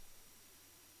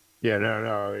 Yeah,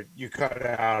 no, you cut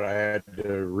out. I had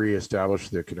to reestablish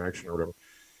the connection or whatever,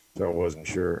 so I wasn't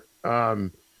sure.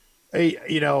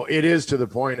 It is to the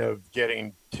point of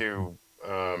getting to,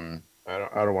 I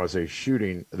don't want to say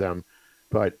shooting them,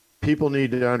 but people need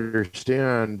to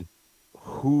understand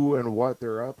who and what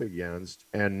they're up against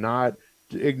and not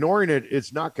ignoring it.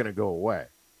 It's not going to go away.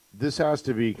 This has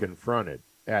to be confronted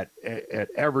at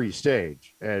every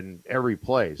stage and every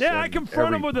place. Yeah, I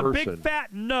confront them with a big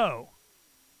fat no.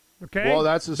 Okay. Well,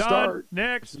 that's a Done. start.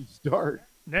 Next. That's a start.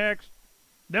 Next.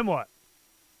 Then what?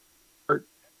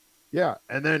 Yeah,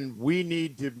 and then we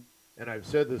need to, and I've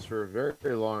said this for a very,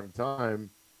 very long time,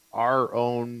 our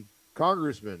own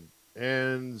congressmen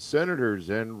and senators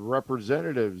and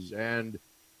representatives and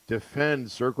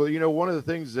defend circle. One of the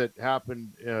things that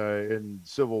happened in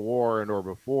Civil War and or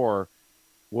before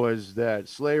was that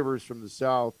slavers from the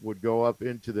South would go up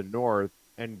into the North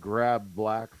and grab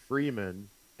black freemen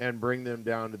and bring them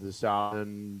down to the South,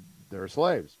 and they're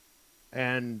slaves.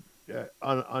 And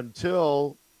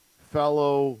until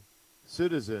fellow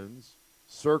citizens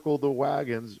circled the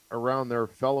wagons around their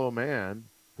fellow man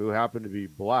who happened to be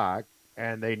black,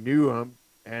 and they knew him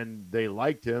and they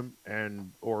liked him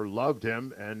or loved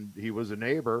him, and he was a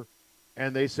neighbor,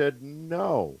 and they said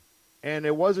no. And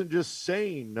it wasn't just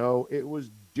saying no, it was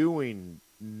doing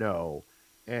no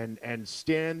and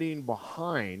standing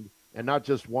behind. And not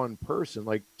just one person,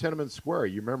 like Tiananmen Square.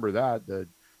 You remember that, the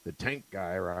tank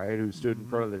guy, right, who stood in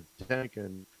front of the tank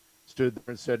and stood there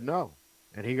and said no,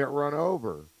 and he got run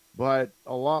over. But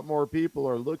a lot more people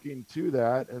are looking to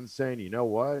that and saying, you know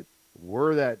what,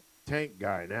 we're that tank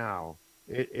guy now.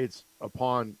 It's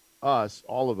upon us,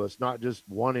 all of us, not just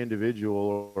one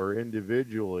individual or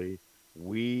individually.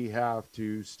 We have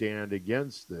to stand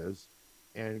against this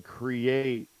and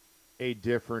create a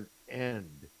different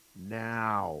end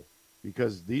now.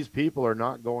 Because these people are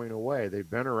not going away. They've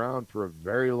been around for a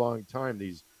very long time.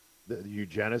 The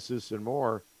eugenicists and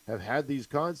more have had these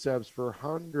concepts for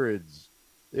hundreds,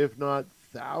 if not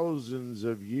thousands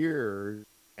of years,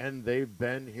 and they've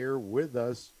been here with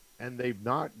us, and they've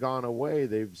not gone away.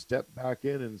 They've stepped back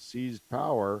in and seized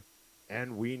power,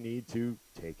 and we need to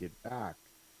take it back.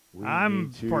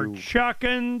 I'm for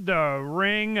chucking the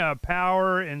ring of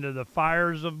power into the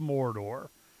fires of Mordor.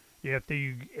 If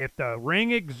the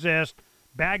ring exists,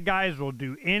 bad guys will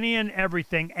do any and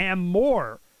everything and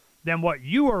more than what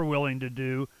you are willing to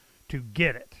do to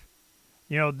get it.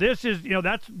 This is,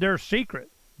 that's their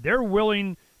secret. They're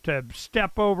willing to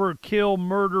step over, kill,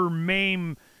 murder,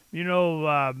 maim,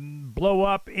 blow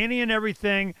up any and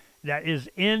everything that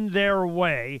is in their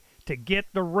way to get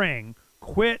the ring.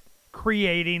 Quit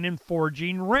creating and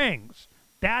forging rings.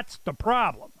 That's the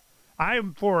problem.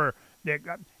 I'm for...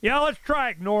 let's try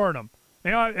ignoring them.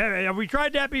 Have we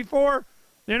tried that before?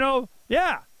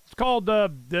 Yeah. It's called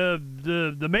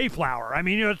the Mayflower. I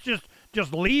mean, it's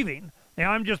just leaving.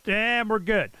 I'm just, we're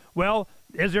good. Well,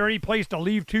 is there any place to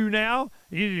leave to now?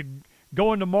 You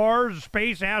going to Mars,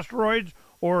 space, asteroids,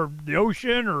 or the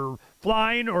ocean, or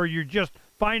flying, or you just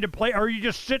find a place, or you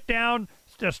just sit down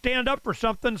to stand up for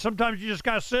something. Sometimes you just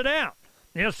got to sit down.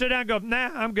 Sit down and go,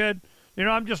 nah, I'm good.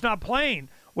 I'm just not playing.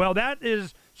 Well, that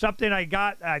is something I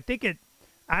got, I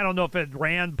don't know if it's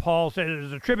Rand Paul said, it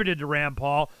was attributed to Rand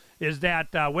Paul, is that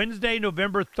Wednesday,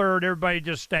 November 3rd, everybody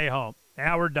just stay home.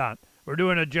 Now we're done. We're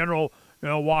doing a general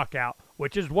walkout,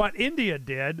 which is what India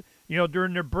did,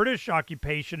 during their British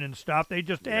occupation and stuff. They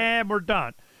just, we're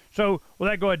done. So will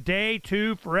that go a day,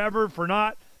 two, forever, for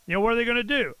not? What are they going to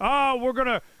do? Oh, we're going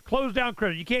to close down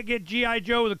credit. You can't get G.I.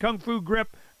 Joe with a Kung Fu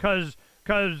grip because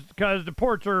the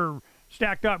ports are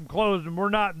stacked up and closed and we're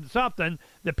not in something.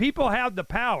 The people have the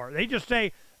power. They just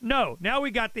say, no. Now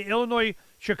we got the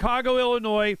Chicago,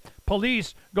 Illinois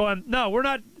police going, no, we're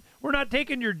not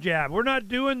taking your jab. We're not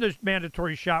doing this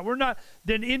mandatory shot. We're not.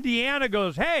 Then Indiana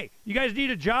goes, hey, you guys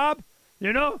need a job?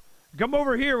 Come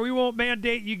over here. We won't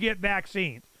mandate you get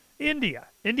vaccines.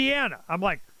 Indiana. I'm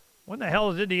like, when the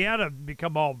hell has Indiana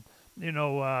become all,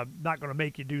 not going to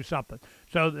make you do something?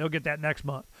 So they'll get that next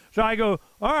month. So I go,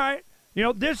 all right,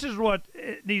 this is what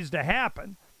needs to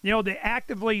happen. The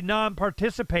actively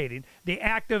non-participating, the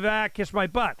active, kiss my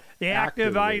butt, the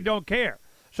active, I don't care.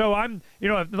 So I'm,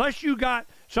 unless you got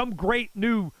some great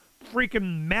new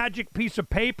freaking magic piece of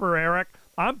paper, Eric,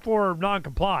 I'm for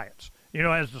non-compliance,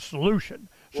 as the solution.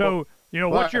 So,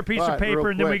 what's your piece of paper,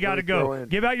 and then we got to go.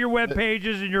 Give out your web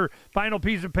pages and your final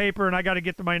piece of paper, and I got to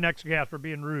get to my next guest for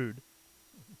being rude.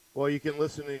 Well, you can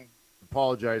listen and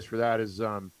apologize for that. Is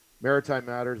Maritime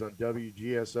Matters on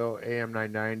WGSO AM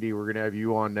 990. We're going to have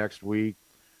you on next week.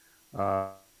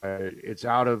 It's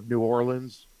out of New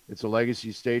Orleans. It's a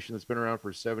legacy station that's been around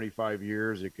for 75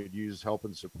 years. It could use help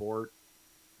and support.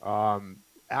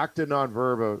 Acta non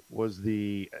verba was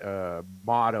the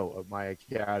motto of my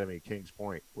academy, Kings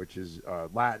Point, which is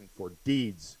Latin for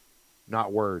deeds,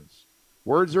 not words.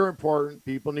 Words are important.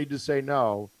 People need to say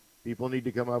no. People need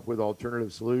to come up with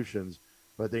alternative solutions,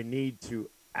 but they need to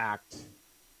act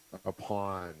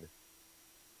upon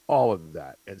all of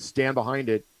that and stand behind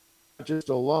it, not just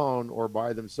alone or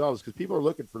by themselves, because people are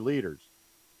looking for leaders,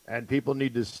 and people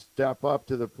need to step up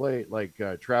to the plate, like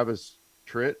Travis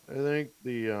Tritt.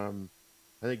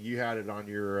 I think you had it on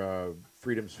your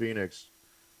Freedom's Phoenix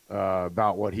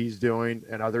about what he's doing,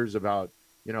 and others about,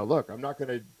 look, I'm not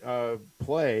going to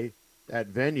play at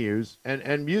venues,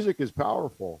 and music is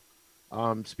powerful.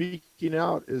 Speaking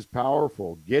out is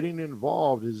powerful. Getting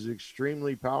involved is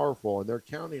extremely powerful, and they're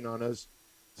counting on us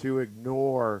to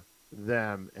ignore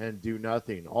them and do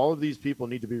nothing. All of these people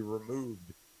need to be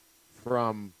removed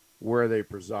from where they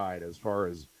preside, as far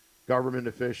as government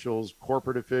officials,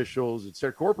 corporate officials. It's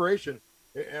their corporation,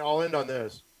 and I'll end on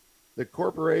this. The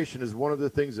corporation is one of the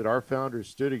things that our founders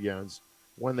stood against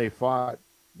when they fought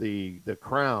the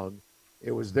crown.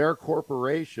 It was their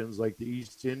corporations, like the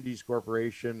East Indies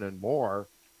Corporation and more,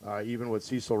 even what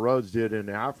Cecil Rhodes did in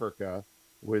Africa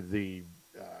with the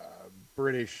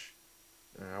British,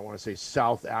 I want to say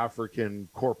South African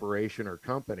corporation or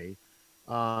company,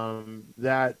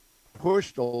 that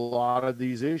pushed a lot of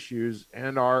these issues,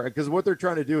 and because what they're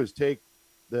trying to do is take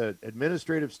the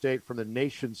administrative state from the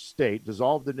nation state,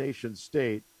 dissolve the nation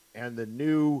state, and the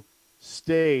new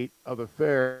state of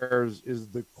affairs is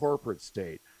the corporate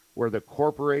state, where the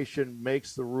corporation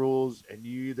makes the rules and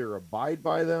you either abide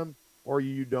by them or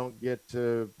you don't get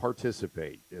to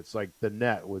participate. It's like the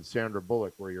net with Sandra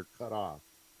Bullock, where you're cut off.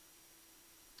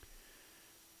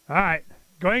 All right.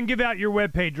 Go ahead and give out your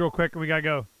webpage real quick, and we got to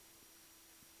go.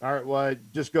 All right. Well,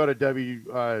 just go to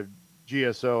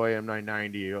GSO AM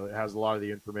 990. It has a lot of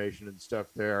the information and stuff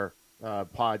there.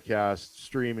 Podcast,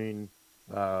 streaming,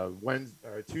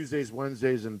 Tuesdays,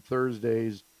 Wednesdays, and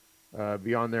Thursdays.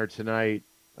 Be on there tonight.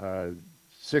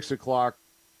 6 o'clock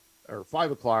or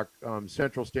 5 o'clock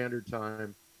Central Standard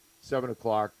Time, 7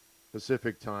 o'clock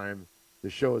Pacific Time. The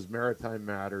show is Maritime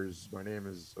Matters. My name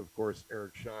is, of course,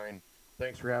 Eric Shine.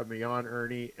 Thanks for having me on,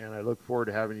 Ernie, and I look forward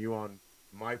to having you on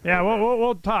my program. Yeah,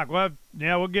 we'll talk.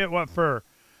 We'll get what for.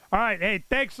 All right. Hey,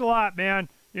 thanks a lot, man.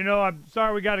 I'm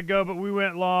sorry we got to go, but we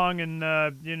went long, and,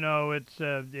 it's,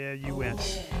 you win.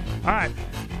 All right.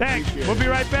 Thanks. We'll be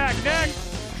right back.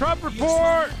 Next, Trump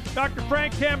Report, Dr.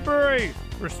 Frank Cambury.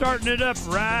 We're starting it up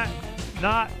right,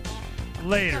 not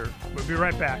later. We'll be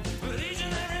right back.